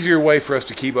an easier way for us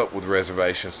to keep up with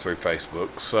reservations through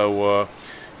Facebook. So,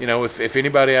 if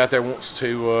anybody out there wants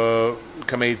to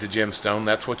come eat the Gemstone,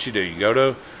 that's what you do. You go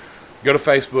to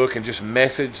Facebook and just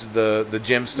message the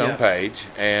Gemstone page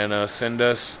and send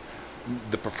us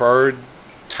the preferred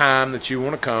time that you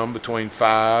want to come between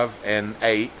 5 and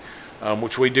 8,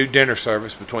 which we do dinner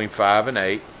service between 5 and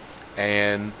 8.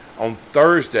 And on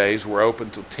Thursdays, we're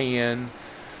open till 10.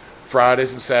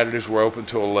 Fridays and Saturdays, we're open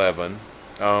till 11.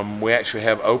 We actually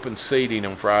have open seating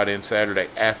on Friday and Saturday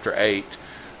after 8.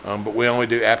 But we only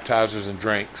do appetizers and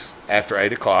drinks after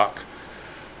 8 o'clock.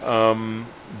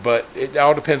 But it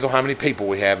all depends on how many people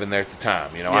we have in there at the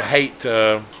time. I hate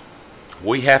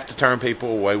we have to turn people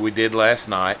away. We did last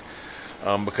night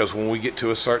because when we get to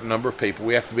a certain number of people,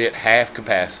 we have to be at half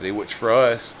capacity, which for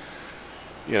us,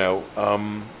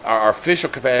 our official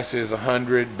capacity is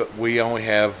 100, but we only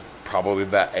have probably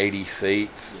about 80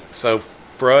 seats. So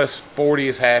for us, 40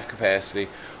 is half capacity.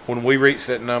 When we reach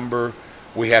that number,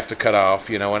 we have to cut off,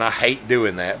 and I hate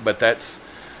doing that, but that's,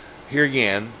 here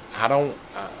again,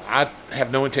 I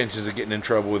have no intentions of getting in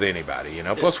trouble with anybody,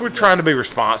 Plus, we're trying to be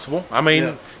responsible. I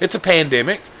mean, it's a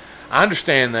pandemic. I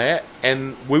understand that,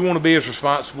 and we want to be as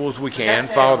responsible as we can,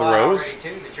 follow the rules.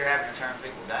 Too, that you're having to turn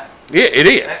people down. Yeah, it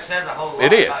is. That says a whole lot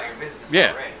about your business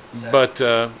already. So. But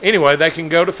anyway, they can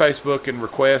go to Facebook and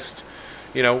request,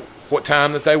 what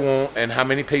time that they want and how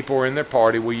many people are in their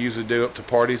party. We usually do up to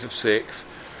parties of 6.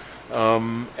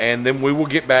 And then we will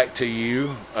get back to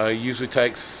you. Usually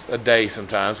takes a day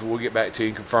sometimes, but we'll get back to you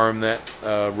and confirm that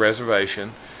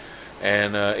reservation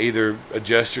and either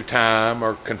adjust your time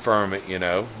or confirm it,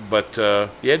 But,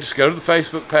 just go to the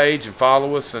Facebook page and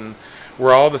follow us. And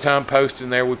we're all the time posting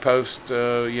there. We post,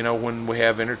 when we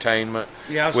have entertainment.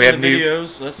 Yeah, I've seen the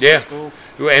videos. That's cool.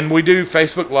 And we do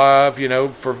Facebook Live,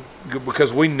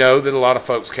 because we know that a lot of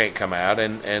folks can't come out.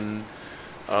 And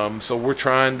so we're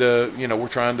trying to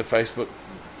Facebook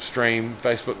stream,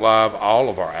 Facebook Live all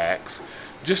of our acts,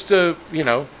 just to,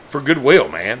 for goodwill,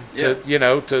 man.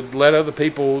 Yeah. To let other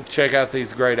people check out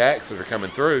these great acts that are coming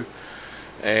through.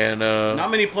 And not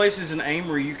many places in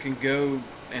Amory you can go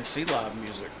and see live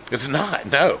music. It's not,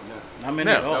 no. Not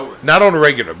many at all. Not on a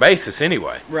regular basis,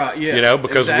 anyway. Right. Yeah.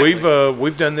 Because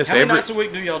we've done this How many nights a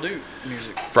week do y'all do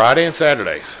music? Friday and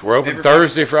Saturdays. We're open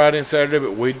Thursday, Friday, and Saturday,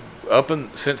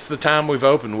 but since the time we've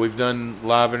opened, we've done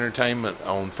live entertainment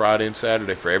on Friday and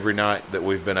Saturday for every night that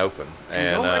we've been open.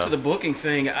 And going back to the booking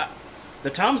thing, the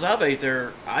times I've ate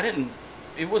there,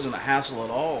 it wasn't a hassle at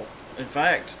all. In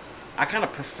fact, I kind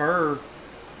of prefer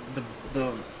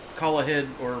the call ahead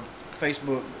or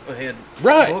Facebook ahead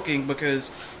booking,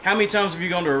 because how many times have you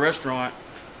gone to a restaurant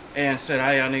and said,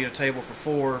 "Hey, I need a table for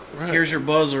 4. Right. Here's your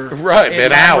buzzer." Right,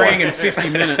 an hour. Ring in 50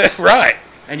 minutes. Right.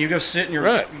 And you go sit in your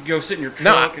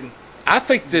truck. I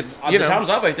think that the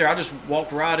times I've ate there, I just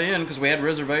walked right in because we had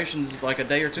reservations like a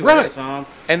day or two ahead of time.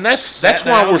 And that's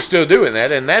why we're still doing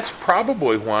that, and that's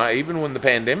probably why even when the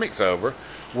pandemic's over,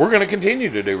 we're going to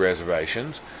continue to do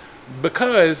reservations,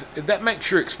 because that makes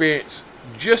your experience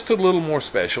just a little more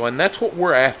special, and that's what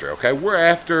we're after. Okay, we're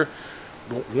after,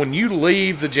 when you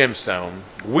leave the Gemstone,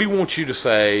 we want you to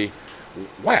say,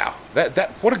 "Wow,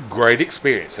 that what a great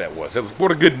experience that was.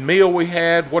 What a good meal we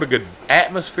had. What a good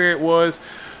atmosphere it was."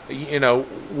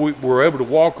 We were able to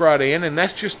walk right in, and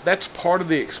that's part of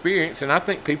the experience. And I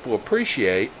think people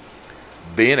appreciate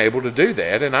being able to do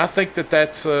that. And I think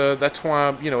that's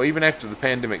why, even after the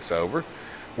pandemic's over,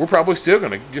 we're probably still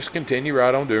going to just continue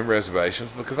right on doing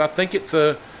reservations, because I think it's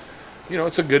a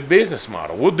good business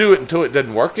model. We'll do it until it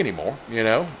doesn't work anymore.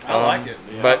 I like it.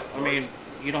 Yeah. But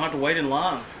you don't have to wait in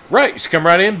line. Right, just come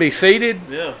right in, be seated.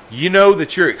 Yeah. You know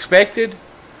that you're expected.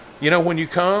 When you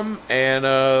come,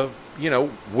 and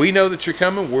we know that you're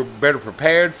coming. We're better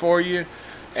prepared for you,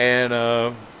 and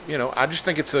I just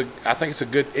think it's a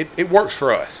good. It works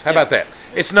for us. How about that?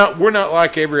 We're not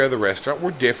like every other restaurant.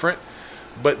 We're different,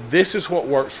 but this is what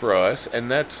works for us,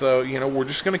 and that's we're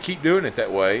just going to keep doing it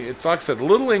that way. It's like I said, a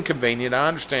little inconvenient. I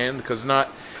understand, because not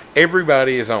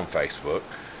everybody is on Facebook,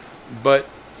 but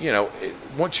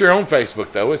once you're on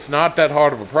Facebook, though, it's not that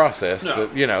hard of a process to,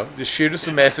 just shoot us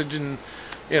a message and,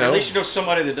 At least you know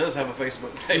somebody that does have a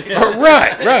Facebook page.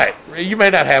 Right. You may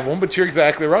not have one, but you're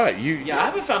exactly right. I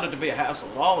haven't found it to be a hassle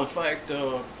at all. In fact,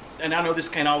 and I know this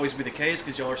can't always be the case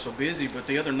because y'all are so busy, but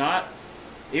the other night,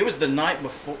 it was the night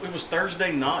before, it was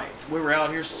Thursday night. We were out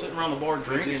here sitting around the bar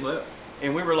drinking,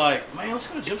 and we were like, man, let's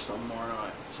go to Gemstone tomorrow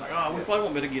night. It's like, we probably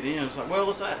won't be able to get in. It's like, well,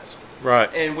 let's ask.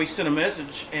 Right. And we sent a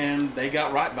message, and they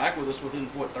got right back with us within,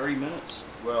 30 minutes?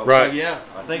 Well, right. So, yeah.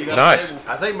 I think nice.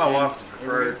 I think my wife's a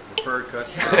preferred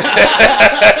customer.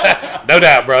 No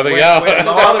doubt, brother. Y'all. When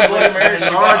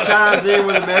Laura chimes in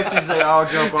with a message, they all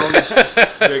jump on it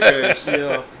because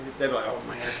they're like, "Oh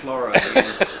man, it's Laura."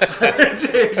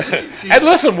 And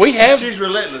listen, she's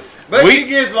relentless, but she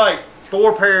gives like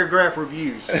 4-paragraph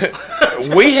reviews.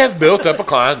 We have built up a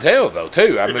clientele though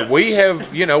too. I mean, we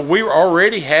have, we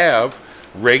already have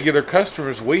regular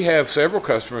customers. We have several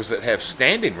customers that have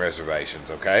standing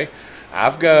reservations. Okay,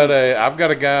 I've got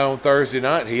a guy on Thursday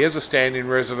night. He has a standing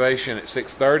reservation at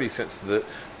 6:30 since the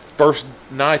first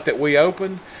night that we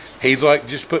opened. He's like,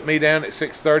 just put me down at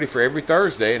 6:30 for every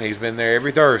Thursday, and he's been there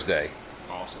every Thursday.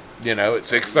 Awesome. At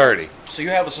 6:30. So you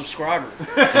have a subscriber.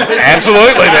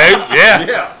 Absolutely, dude.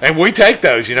 Yeah. And we take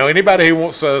those. Anybody who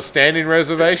wants a standing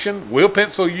reservation, we'll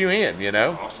pencil you in.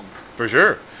 Awesome. For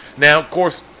sure. Now, of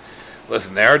course,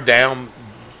 listen, there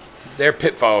are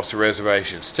pitfalls to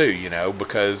reservations too.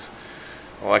 Because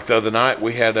like the other night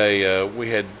we had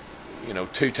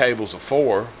 2 tables of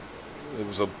 4. It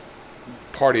was a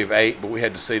party of 8, but we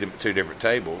had to seat them at 2 different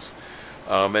tables,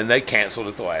 and they canceled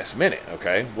at the last minute.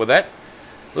 Okay, well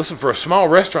listen, for a small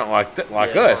restaurant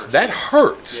like us, that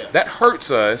hurts. Yeah. That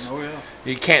hurts us. Oh yeah.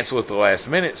 You cancel at the last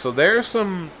minute, so there's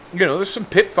some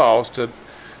pitfalls to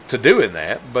doing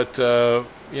that, but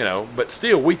but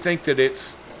still, we think that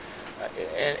it's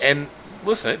and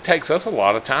listen, it takes us a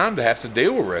lot of time to have to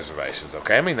deal with reservations.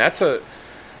 Okay, I mean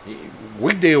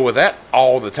we deal with that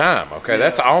all the time. Okay,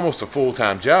 that's almost a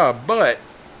full-time job, but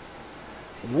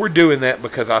we're doing that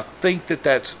because I think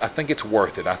it's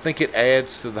worth it. I think it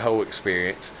adds to the whole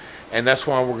experience, and that's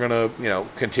why we're gonna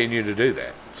continue to do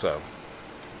that. So.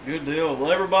 Good deal.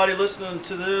 Well, everybody listening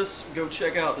to this, go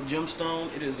check out the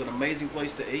Gemstone. It is an amazing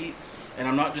place to eat, and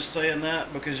I'm not just saying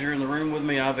that because you're in the room with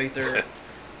me. I've ate there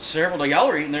several days. Y'all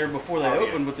were eating there before they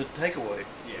opened with the takeaway.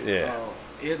 Yeah.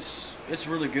 It's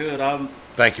really good.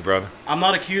 Thank you, brother. I'm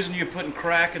not accusing you of putting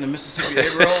crack in the Mississippi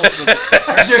egg rolls, but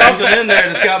there's something in there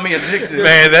that's got me addicted.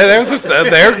 Man,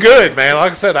 they're good, man.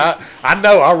 Like I said, I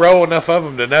know I roll enough of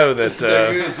them to know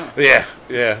that.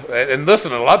 Yeah. And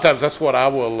listen, a lot of times that's what I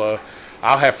will.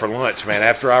 I'll have for lunch, man.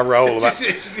 After I roll,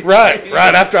 right.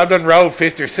 After I've done rolled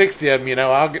 50 or 60 of them,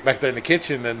 I'll get back there in the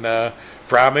kitchen and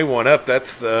fry me one up.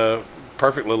 That's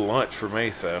perfect little lunch for me.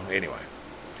 So anyway.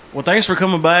 Well, thanks for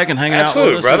coming back and hanging out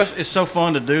with us. Brother. It's so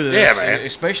fun to do this. Yeah, man.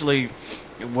 Especially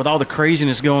with all the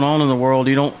craziness going on in the world,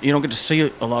 you don't get to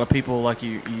see a lot of people like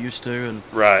you used to. And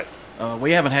right.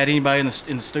 We haven't had anybody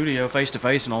in the studio face to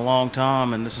face in a long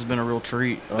time, and this has been a real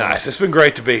treat. Nice. It's been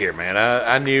great to be here, man.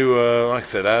 I knew, like I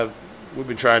said, we've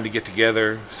been trying to get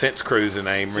together since cruising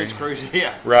Amory.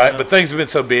 Yeah. Right, but things have been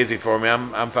so busy for me.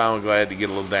 I'm finally glad to get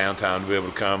a little downtime to be able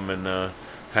to come and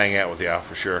hang out with y'all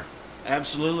for sure.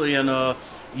 Absolutely, and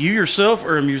you yourself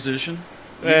are a musician.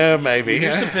 Yeah, maybe. You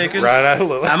do some picking. Right out a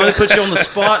little. I'm going to put you on the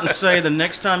spot and say the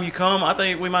next time you come, I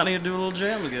think we might need to do a little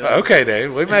jam together. Okay,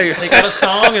 Dave. We may. Pick out a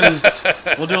song and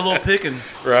we'll do a little picking.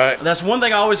 Right. That's one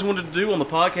thing I always wanted to do on the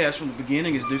podcast from the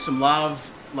beginning is do some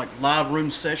live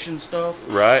room session stuff.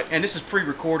 Right. And this is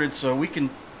pre-recorded, so we can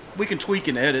tweak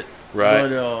and edit. Right.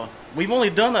 But we've only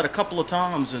done that a couple of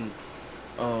times, and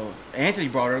Anthony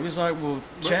brought it up. He was like, well,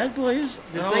 Chad plays?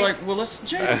 And I was like, well, let's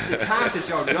jam. The times that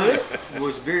y'all done it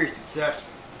was very successful.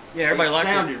 Yeah, everybody liked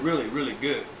it. Sounded really, really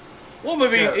good. Well,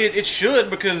 maybe it should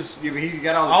because he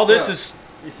got all this is,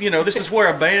 this is where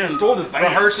a band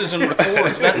rehearses and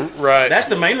records. That's right. That's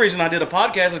the main reason I did a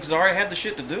podcast because I already had the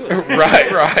shit to do it. Right.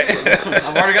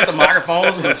 I've already got the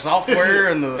microphones and the software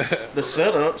and the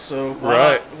setup. So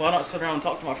why not sit around and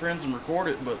talk to my friends and record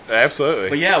it? But absolutely.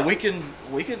 But yeah, we can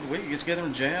get together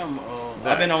and jam. Nice.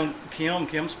 I've been on Kim.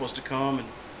 Kim's supposed to come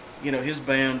and his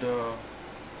band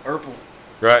Urple.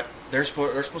 Right. They're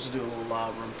supposed to do a little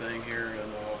live room thing here,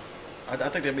 and I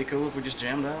think that'd be cool if we just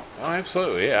jammed out. Oh,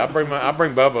 absolutely, yeah. I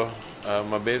bring Bubba,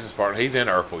 my business partner. He's in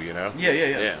Urple, Yeah.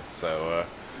 Yeah. So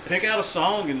pick out a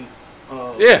song and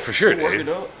yeah, for sure, we'll work dude.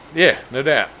 it up. Yeah, no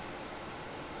doubt.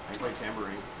 I play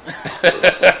tambourine.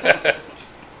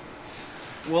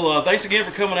 Well, thanks again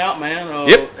for coming out, man.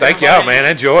 Yep, thank y'all, man. I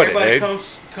enjoyed it, dude.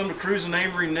 Comes come to Cruising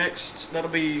Amory next. That'll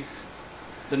be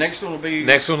the next one. Will be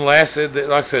next one. Like I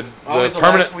said, always the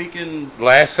permanent last weekend.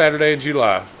 Last Saturday in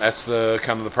July. That's the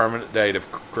kind of the permanent date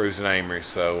of Cruising Amory.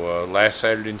 So last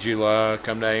Saturday in July,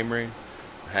 come to Amory,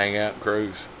 hang out, and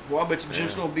cruise. Well, I bet you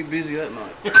Jim's gonna be busy that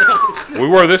night. We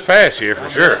were this past year for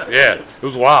sure. Yeah, it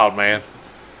was wild, man.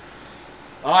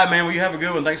 All right, man. Well, you have a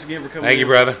good one. Thanks again for coming. Thank you,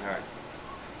 brother. All right.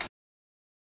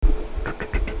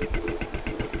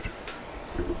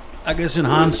 I guess in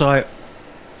hindsight,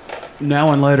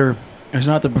 now and later, it's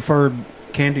not the preferred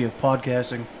candy of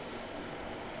podcasting.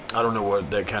 I don't know what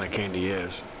that kind of candy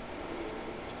is.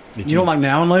 You don't like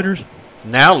now and laters?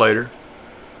 Now later.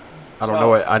 I don't know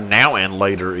what a now and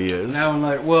later is. Now and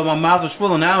later. Well, my mouth is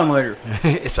full of now and later.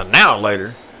 It's a now and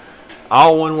later.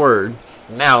 All one word.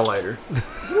 Now later.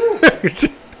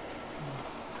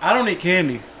 I don't eat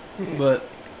candy, but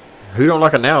who don't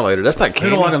like a now and later? That's not candy.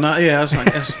 who don't like a now? Yeah, that's not.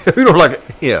 That's, Who don't like?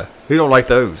 Yeah. Who don't like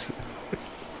those?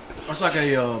 that's like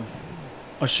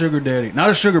a sugar daddy, not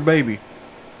a sugar baby.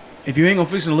 If you ain't gonna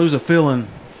fix to lose a feeling,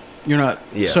 you're not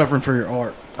suffering for your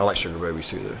art. I like sugar babies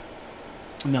too, though.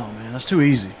 No, man, that's too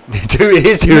easy. It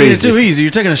is too It's easy. too easy.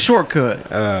 You're taking a shortcut.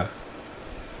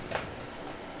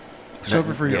 Suffer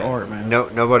No- for your yeah. art, man. No,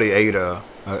 nobody ate a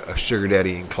sugar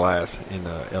daddy in class in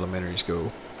elementary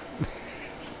school.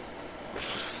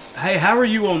 Hey, how are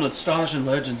you on Astonishing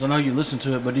Legends? I know you listen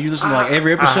to it, but do you listen to like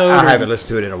every episode? I or- haven't listened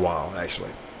to it in a while,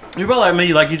 actually. You're probably like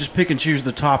me, like you just pick and choose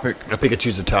the topic. I pick and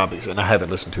choose the topics, and I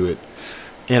haven't listened to it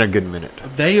in a good minute.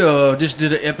 They just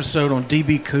did an episode on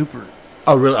D.B. Cooper.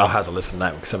 Oh, really? I'll have to listen to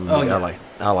that because yeah.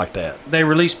 I like that. They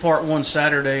released part 1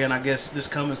 Saturday, and I guess this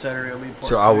coming Saturday will be part 2.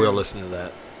 So I will listen to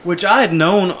that. Which I had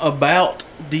known about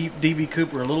D.B.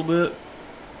 Cooper a little bit,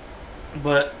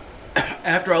 but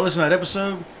after I listened to that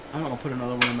episode, I'm not going to put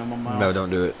another one in my mouth. No, don't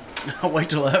do it. I'll wait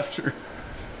till after.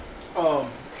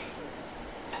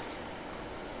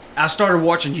 I started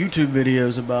watching YouTube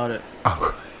videos about it.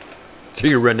 Oh. So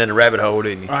you run down the rabbit hole,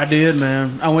 didn't you? I did,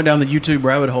 man. I went down the YouTube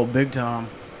rabbit hole big time.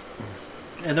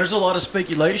 And there's a lot of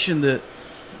speculation that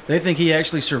they think he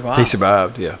actually survived. He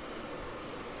survived, yeah.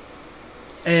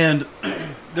 And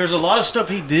there's a lot of stuff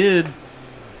he did.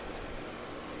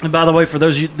 And by the way, for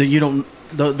those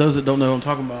those that don't know what I'm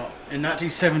talking about, in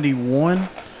 1971,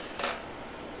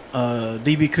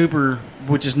 D.B. Cooper,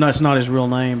 which is not his real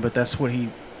name, but that's what he.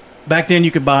 Back then, you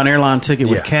could buy an airline ticket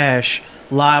with cash,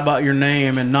 lie about your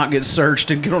name, and not get searched,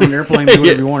 and get on an airplane and do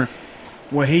whatever you wanted.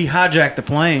 Well, he hijacked the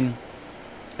plane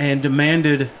and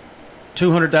demanded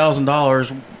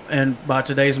 $200,000, and by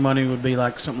today's money would be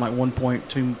like something like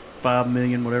 $1.25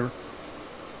 million, whatever.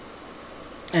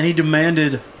 And he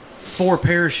demanded 4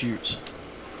 parachutes.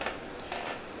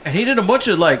 And he did a bunch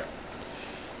of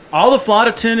all the flight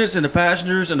attendants and the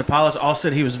passengers and the pilots all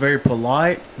said he was very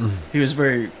polite. Mm-hmm. He was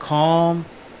very calm.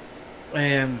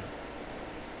 And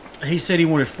he said he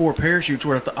wanted 4 parachutes,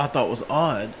 which I thought was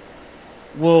odd.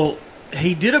 Well,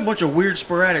 he did a bunch of weird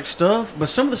sporadic stuff, but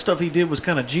some of the stuff he did was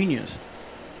kind of genius.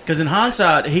 Because in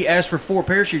hindsight, he asked for 4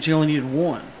 parachutes, he only needed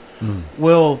 1. Mm.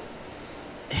 Well,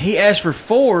 he asked for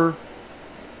 4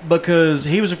 because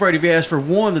he was afraid if he asked for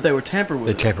 1 that they would tamper with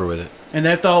it. They tamper with it. And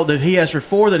they thought that he asked for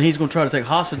 4, then he's going to try to take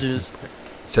hostages.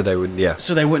 So they would, yeah.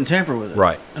 So they wouldn't tamper with it.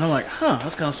 Right. And I'm like,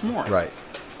 that's kind of smart. Right.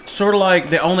 Sort of like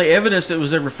the only evidence that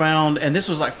was ever found, and this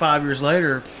was like 5 years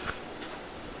later,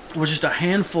 was just a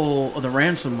handful of the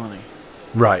ransom money.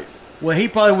 Right. Well, he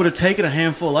probably would have taken a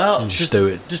handful out just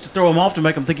to throw him off to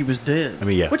make him think he was dead. I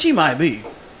mean, yeah. Which he might be.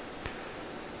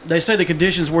 They say the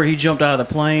conditions where he jumped out of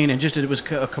the plane and just it was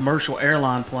a commercial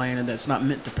airline plane and that's not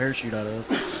meant to parachute out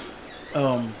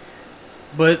of.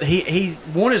 But he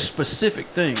wanted specific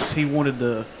things. He wanted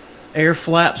the air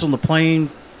flaps on the plane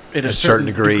at a certain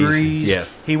degrees. Yeah.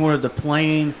 He wanted the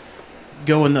plane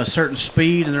going a certain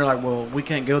speed, and they're like, well, we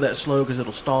can't go that slow because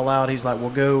it'll stall out. He's like, well,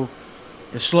 go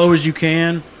as slow as you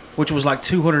can, which was like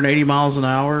 280 miles an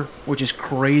hour, which is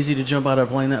crazy to jump out of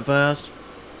a plane that fast.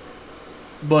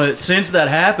 But since that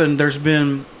happened, there's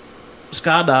been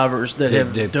skydivers that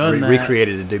have done that.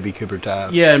 Recreated the D.B. Cooper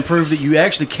type. Yeah, and proved that you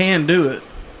actually can do it.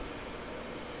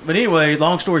 But anyway,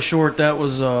 long story short, that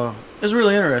was it was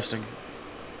really interesting.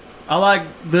 I like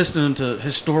listening to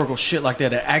historical shit like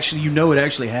that. It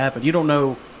actually happened. You don't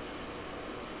know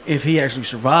if he actually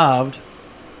survived.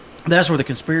 That's where the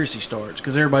conspiracy starts,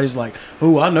 because everybody's like,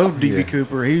 "Oh, I know D.B.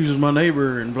 Cooper. He was my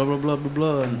neighbor," and blah blah blah blah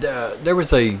blah. And, there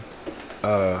was a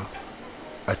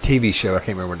TV show. I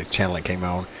can't remember what the channel it came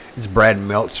on. It's Brad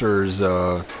Meltzer's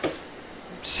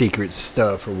Secret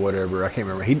Stuff or whatever. I can't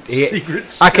remember. Secret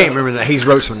Stuff. I can't remember that. He's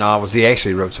wrote some novels. He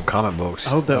actually wrote some comic books.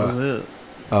 I hope that was it.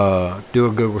 Do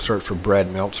a Google search for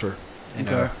Brad Meltzer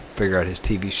and figure out his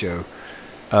TV show.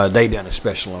 They done a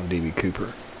special on D.B.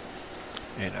 Cooper,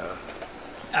 and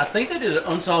I think they did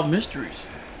Unsolved Mysteries.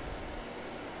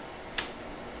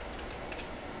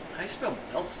 How do you spell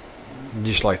Meltzer?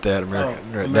 just like that, American,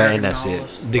 American and that's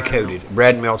Novelist, it. Decoded.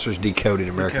 Brad Meltzer's Decoded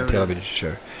American Television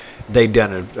Show. They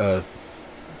done a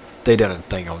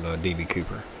thing on D.B.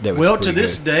 Cooper. That was well, to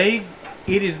this good. day,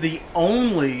 it is the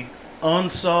only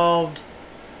unsolved,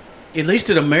 at least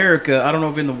in America, I don't know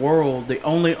if in the world, the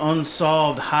only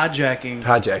unsolved hijacking.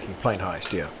 Plane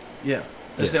heist, yeah. Yeah.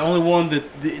 That's Yes. the only one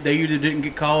that they either didn't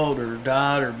get caught or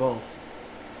died or both.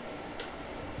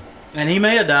 And he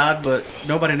may have died, but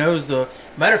nobody knows the.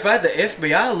 Matter of fact, the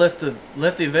FBI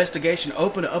left the investigation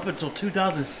open up until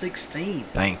 2016,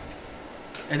 Dang.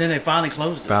 and then they finally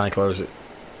closed it. Finally closed it.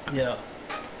 Yeah.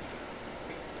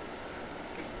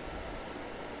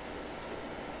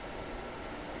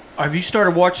 Have you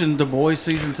started watching The Boys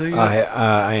season 2 yet?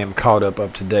 I am caught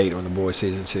up to date on The Boys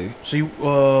season 2.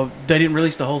 So they didn't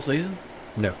release the whole season?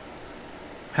 No.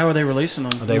 How are they releasing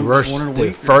them? They One were in a the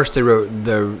week? first. They wrote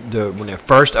when it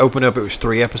first opened up, it was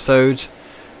 3 episodes,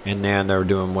 and now they're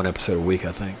doing 1 episode a week.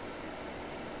 I think.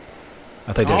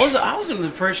 I think I there's. was under the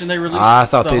impression they released. I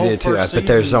thought the they whole did too. first But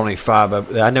there's season. only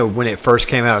 5. I know when it first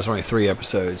came out, it was only 3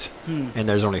 episodes, Hmm. and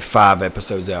there's only 5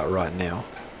 episodes out right now.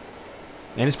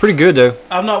 And it's pretty good though.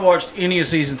 I've not watched any of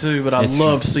season 2, but I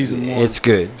loved season 1. It's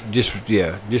good. Just wait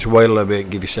a little bit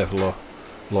and give yourself a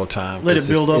little time. Let it 'cause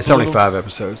build up It's a only little. 5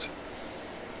 episodes.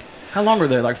 How long are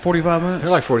they? Like 45 minutes?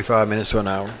 They're like 45 minutes to an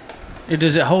hour.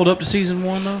 Does it hold up to season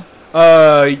 1 though?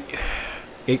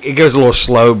 It goes a little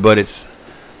slow, but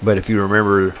if you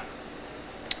remember,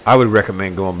 I would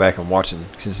recommend going back and watching,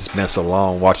 since it's been so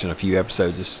long, watching a few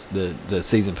episodes, the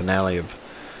season finale of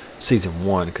season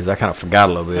 1, because I kind of forgot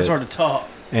a little bit. That's hard to top.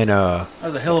 And That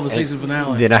was a hell of a season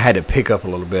finale. then I had to pick up a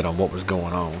little bit on what was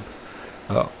going on.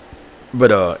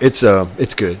 But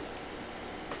it's good.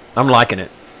 I'm liking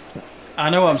it. I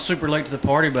know I'm super late to the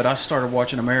party, but I started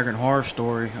watching American Horror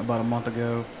Story about a month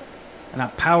ago, and I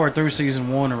powered through season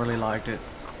 1 and really liked it.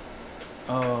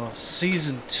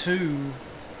 Season 2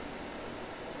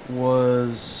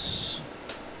 was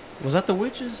that The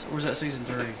Witches or was that season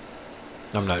 3?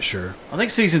 I'm not sure. I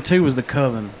think season 2 was The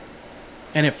Coven.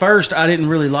 And at first I didn't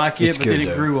really like it, It's but good, then it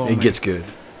though. grew on me. It gets good.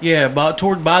 Yeah, by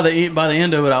the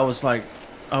end of it, I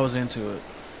was into it.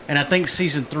 And I think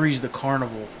season 3 is The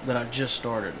Carnival that I just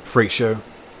started. Freak Show.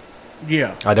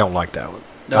 Yeah. I don't like that one.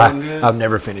 That one good? I've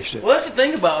never finished it. Well, that's the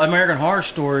thing about American Horror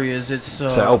Story is it's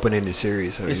It's an open-ended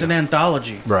series. So it's yeah. an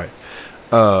anthology. Right.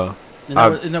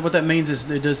 Isn't that what that means? Is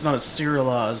it's not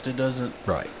serialized. It doesn't.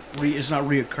 Right. It's not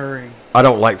reoccurring. I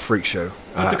don't like Freak Show.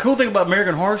 But the cool thing about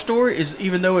American Horror Story is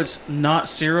even though it's not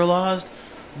serialized,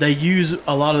 they use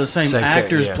a lot of the same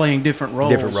actors yeah. playing different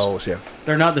roles. Different roles, yeah.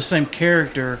 They're not the same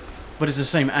character, but it's the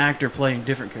same actor playing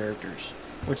different characters,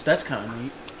 which that's kind of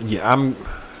neat. Yeah,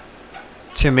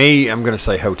 to me, I'm going to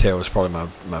say Hotel is probably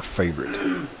my favorite.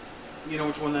 You know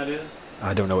which one that is?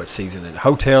 I don't know what season it is.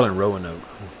 Hotel and Roanoke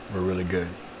were really good.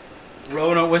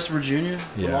 Roanoke, West Virginia.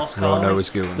 The Yeah, Lost Colony. Roanoke is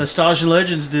a good one. The Astonishing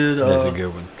Legends did. That's a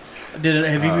good one.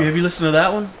 Have you listened to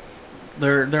that one?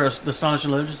 They're the Astonishing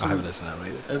Legends. I haven't listened to that one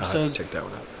either. I'll have Episode- to check that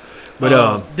one out.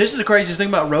 But this is the craziest thing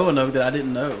about Roanoke that I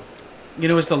didn't know. You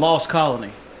know, it's the Lost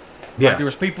Colony. yeah, Like, there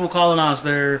was people colonized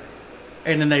there,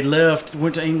 and then they left,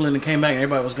 went to England, and came back, and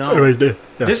everybody was gone. everybody's dead.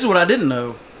 Yeah. This is what I didn't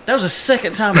know. That was the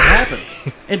second time it happened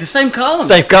in the same colony.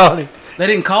 Same colony. They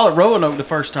didn't call it Roanoke the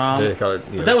first time, They call it,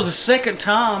 yeah. but that was the second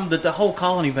time that the whole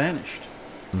colony vanished.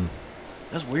 Hmm.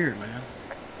 That's weird, man.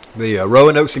 But yeah,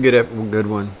 Roanoke's a good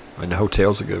one, and the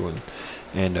Hotel's a good one,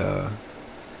 and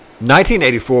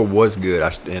 1984 was good.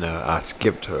 I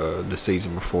skipped the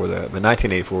season before that, but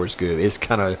 1984 is good. It's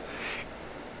kind of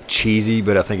cheesy,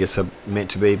 but I think it's meant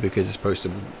to be because it's supposed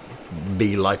to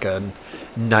be like a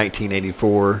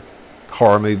 1984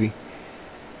 horror movie,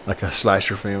 like a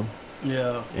slasher film,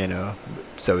 Yeah, and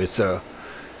so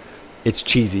it's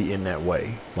cheesy in that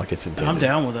way, like it's intended. I'm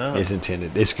down with that. It's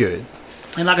intended. It's good.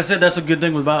 And like I said, that's a good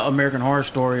thing about American Horror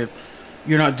Story. If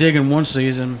you're not digging one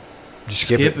season, Just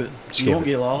skip it. Skip You won't it.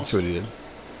 get lost. That's what it did.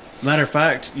 Matter of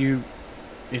fact,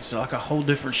 it's like a whole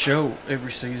different show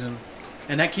every season,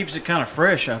 and that keeps it kind of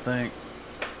fresh, I think.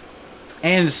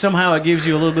 And somehow it gives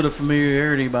you a little bit of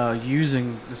familiarity by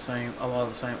using a lot of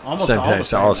the same, almost all the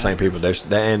same. All the same people.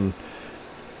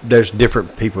 There's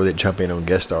different people that jump in on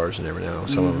guest stars and every now and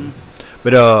some of them.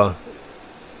 But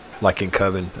like in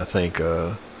Coven, I think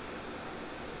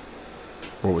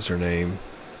what was her name?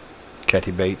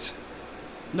 Kathy Bates.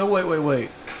 No, wait.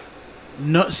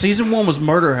 No, season 1 was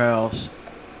Murder House.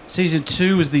 Season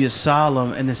 2 was The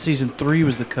Asylum, and then season 3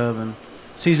 was The Coven.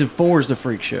 Season 4 is The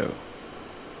Freak Show.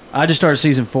 I just started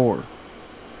season 4.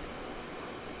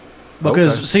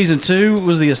 Because season 2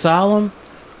 was the Asylum.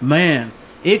 Man,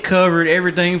 it covered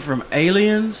everything from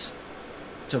aliens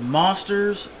to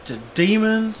monsters to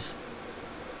demons,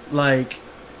 like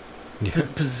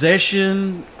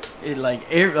possession,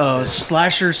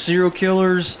 slasher, serial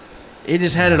killers. It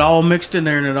just had it all mixed in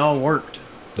there, and it all worked.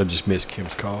 I just missed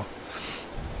Kim's call.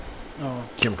 Oh,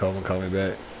 Kim called and call me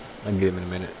back. I can get him in a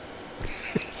minute.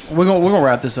 we're gonna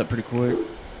wrap this up pretty quick.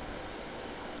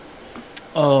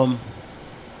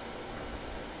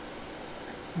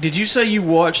 Did you say you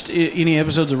watched any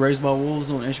episodes of Raised by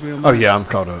Wolves on HBO Max? Oh yeah, I'm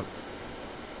caught up.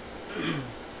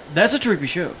 That's a trippy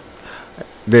show.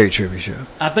 Very trippy show.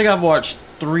 I think I've watched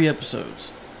 3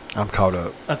 episodes. I'm caught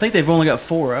up. I think they've only got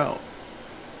 4 out.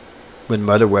 When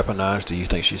Mother weaponized, do you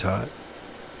think she's hot?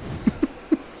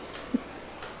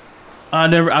 I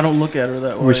don't look at her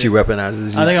that way. When she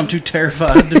weaponizes you? I think I'm too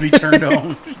terrified to be turned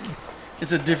on.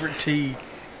 It's a different tea.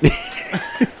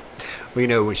 Well, you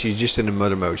know, when she's just in the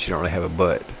mother mode, she don't really have a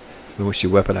butt. But when she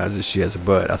weaponizes, she has a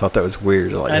butt. I thought that was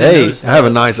weird. Like, hey, I have a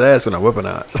nice ass when I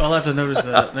weaponize. I'll have to notice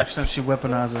that. Next time she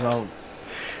weaponizes, I'll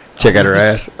check out her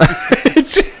ass.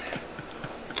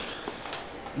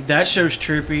 That show's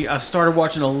trippy. I started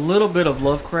watching a little bit of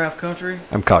Lovecraft Country.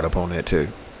 I'm caught up on that, too.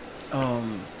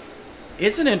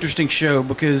 It's an interesting show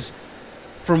because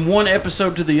from one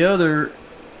episode to the other,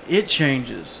 it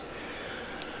changes.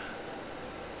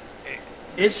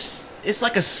 It's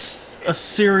like a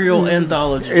serial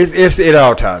anthology. It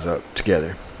all ties up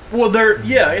together. Well,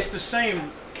 it's the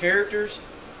same characters,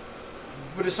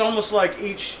 but it's almost like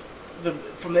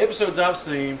from the episodes I've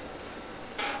seen,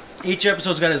 each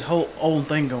episode's got his whole own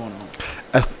thing going on.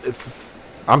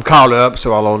 I'm caught up,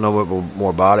 so I'll know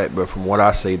more about it. But from what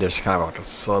I see, there's kind of like a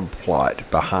subplot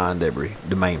behind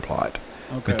the main plot.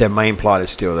 Okay. But that main plot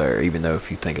is still there, even though if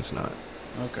you think it's not.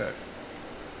 Okay.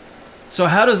 So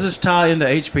how does this tie into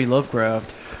H.P.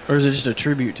 Lovecraft, or is it just a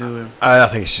tribute to him? I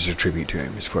think it's just a tribute to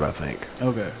him. Is what I think.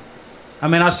 Okay. I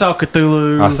mean, I saw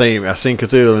Cthulhu. I seen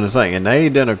Cthulhu in the thing, and they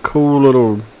done a cool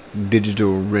little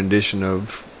digital rendition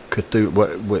of Cthulhu.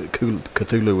 What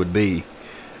Cthulhu would be.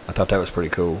 I thought that was pretty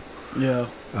cool. Yeah.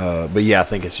 But yeah, I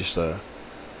think it's just a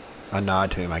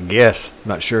nod to him. I guess. I'm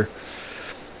not sure.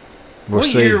 We'll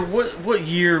see. What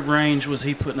year range was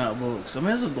he putting out books? I mean,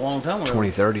 this is a long time ago.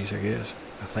 2030s, I guess.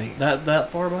 I think.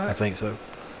 That far back? I think so.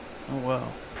 Oh, wow.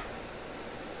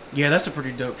 Yeah, that's a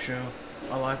pretty dope show.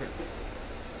 I like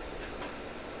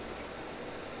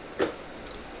it.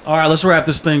 All right, let's wrap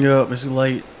this thing up. It's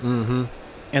late. Mm-hmm.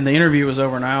 And the interview was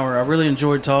over an hour. I really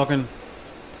enjoyed talking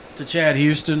to Chad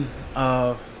Houston.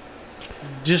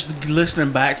 Just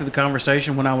listening back to the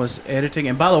conversation when I was editing.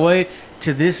 And by the way,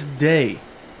 to this day,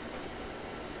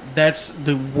 that's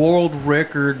the world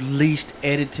record least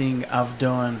editing I've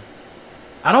done.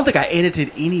 I don't think I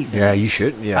edited anything. Yeah, you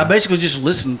should. Yeah, I basically just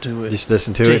listened to it. Just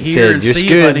listen to it. Hear and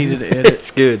see if I needed to edit.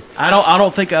 It's good. I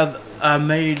don't think I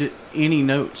made any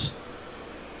notes,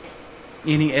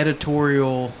 any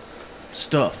editorial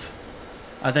stuff.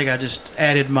 I think I just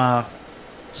added my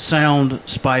sound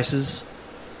spices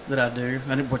that I do,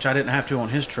 which I didn't have to on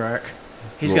his track.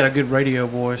 He's got a good radio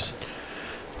voice.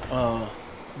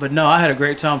 But no, I had a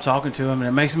great time talking to him, and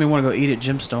it makes me want to go eat at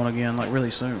Gemstone again, like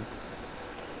really soon.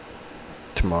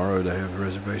 Tomorrow they have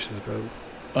reservations available.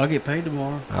 I'll get paid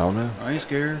tomorrow. I don't know. I ain't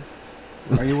scared.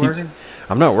 Are you working?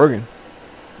 I'm not working.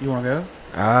 You want to go?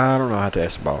 I don't know. I have to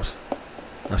ask the boss.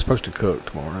 I'm supposed to cook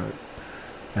tomorrow night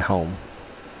at home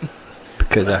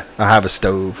because I have a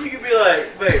stove. You could be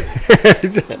like, babe,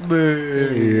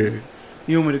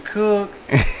 you want me to cook?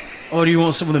 Or do you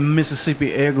want some of the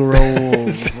Mississippi egg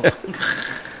rolls?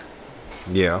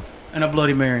 Yeah. And a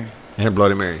Bloody Mary. And a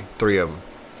Bloody Mary. 3 of them.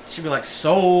 She'd be like,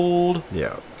 sold.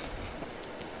 Yeah.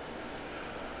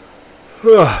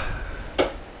 All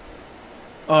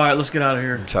right, let's get out of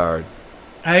here. I'm tired.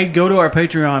 Hey, go to our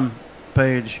Patreon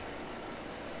page.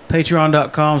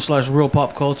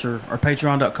 Patreon.com/realpopculture or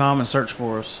Patreon.com and search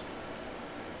for us.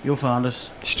 You'll find us.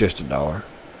 It's just $1.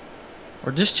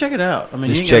 Or just check it out. I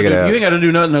mean, just check it out. You ain't got to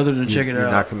do nothing other than check it out. You're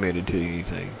not committed to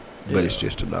anything, but it's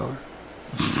just $1.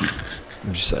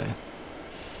 I'm just saying.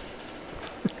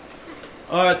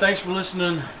 All right, thanks for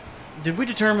listening. Did we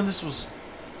determine this was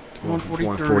 143?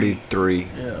 143.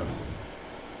 Yeah.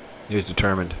 It was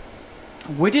determined.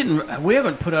 We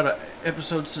haven't put out an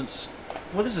episode since,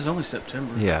 well, this is only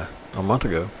September. Yeah, a month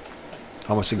ago.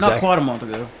 Almost exactly. Not quite a month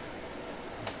ago.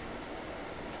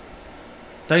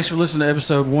 Thanks for listening to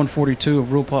episode 142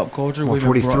 of Real Pop Culture.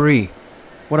 143.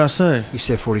 What'd I say? You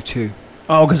said 42.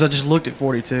 Oh, because I just looked at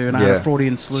 42 and I had a 40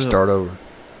 and slip. Start over.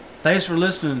 Thanks for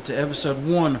listening to episode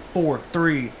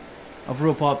 143 of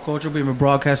Real Pop Culture. We've been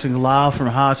broadcasting live from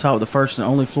high top of the first and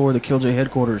only floor of the Killjoy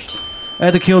headquarters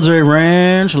at the Killjoy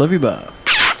Ranch. Love you, bye.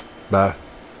 Bye.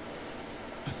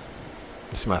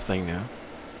 This is my thing now.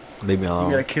 Leave me alone.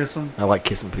 You gotta kiss them. I like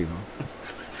kissing people.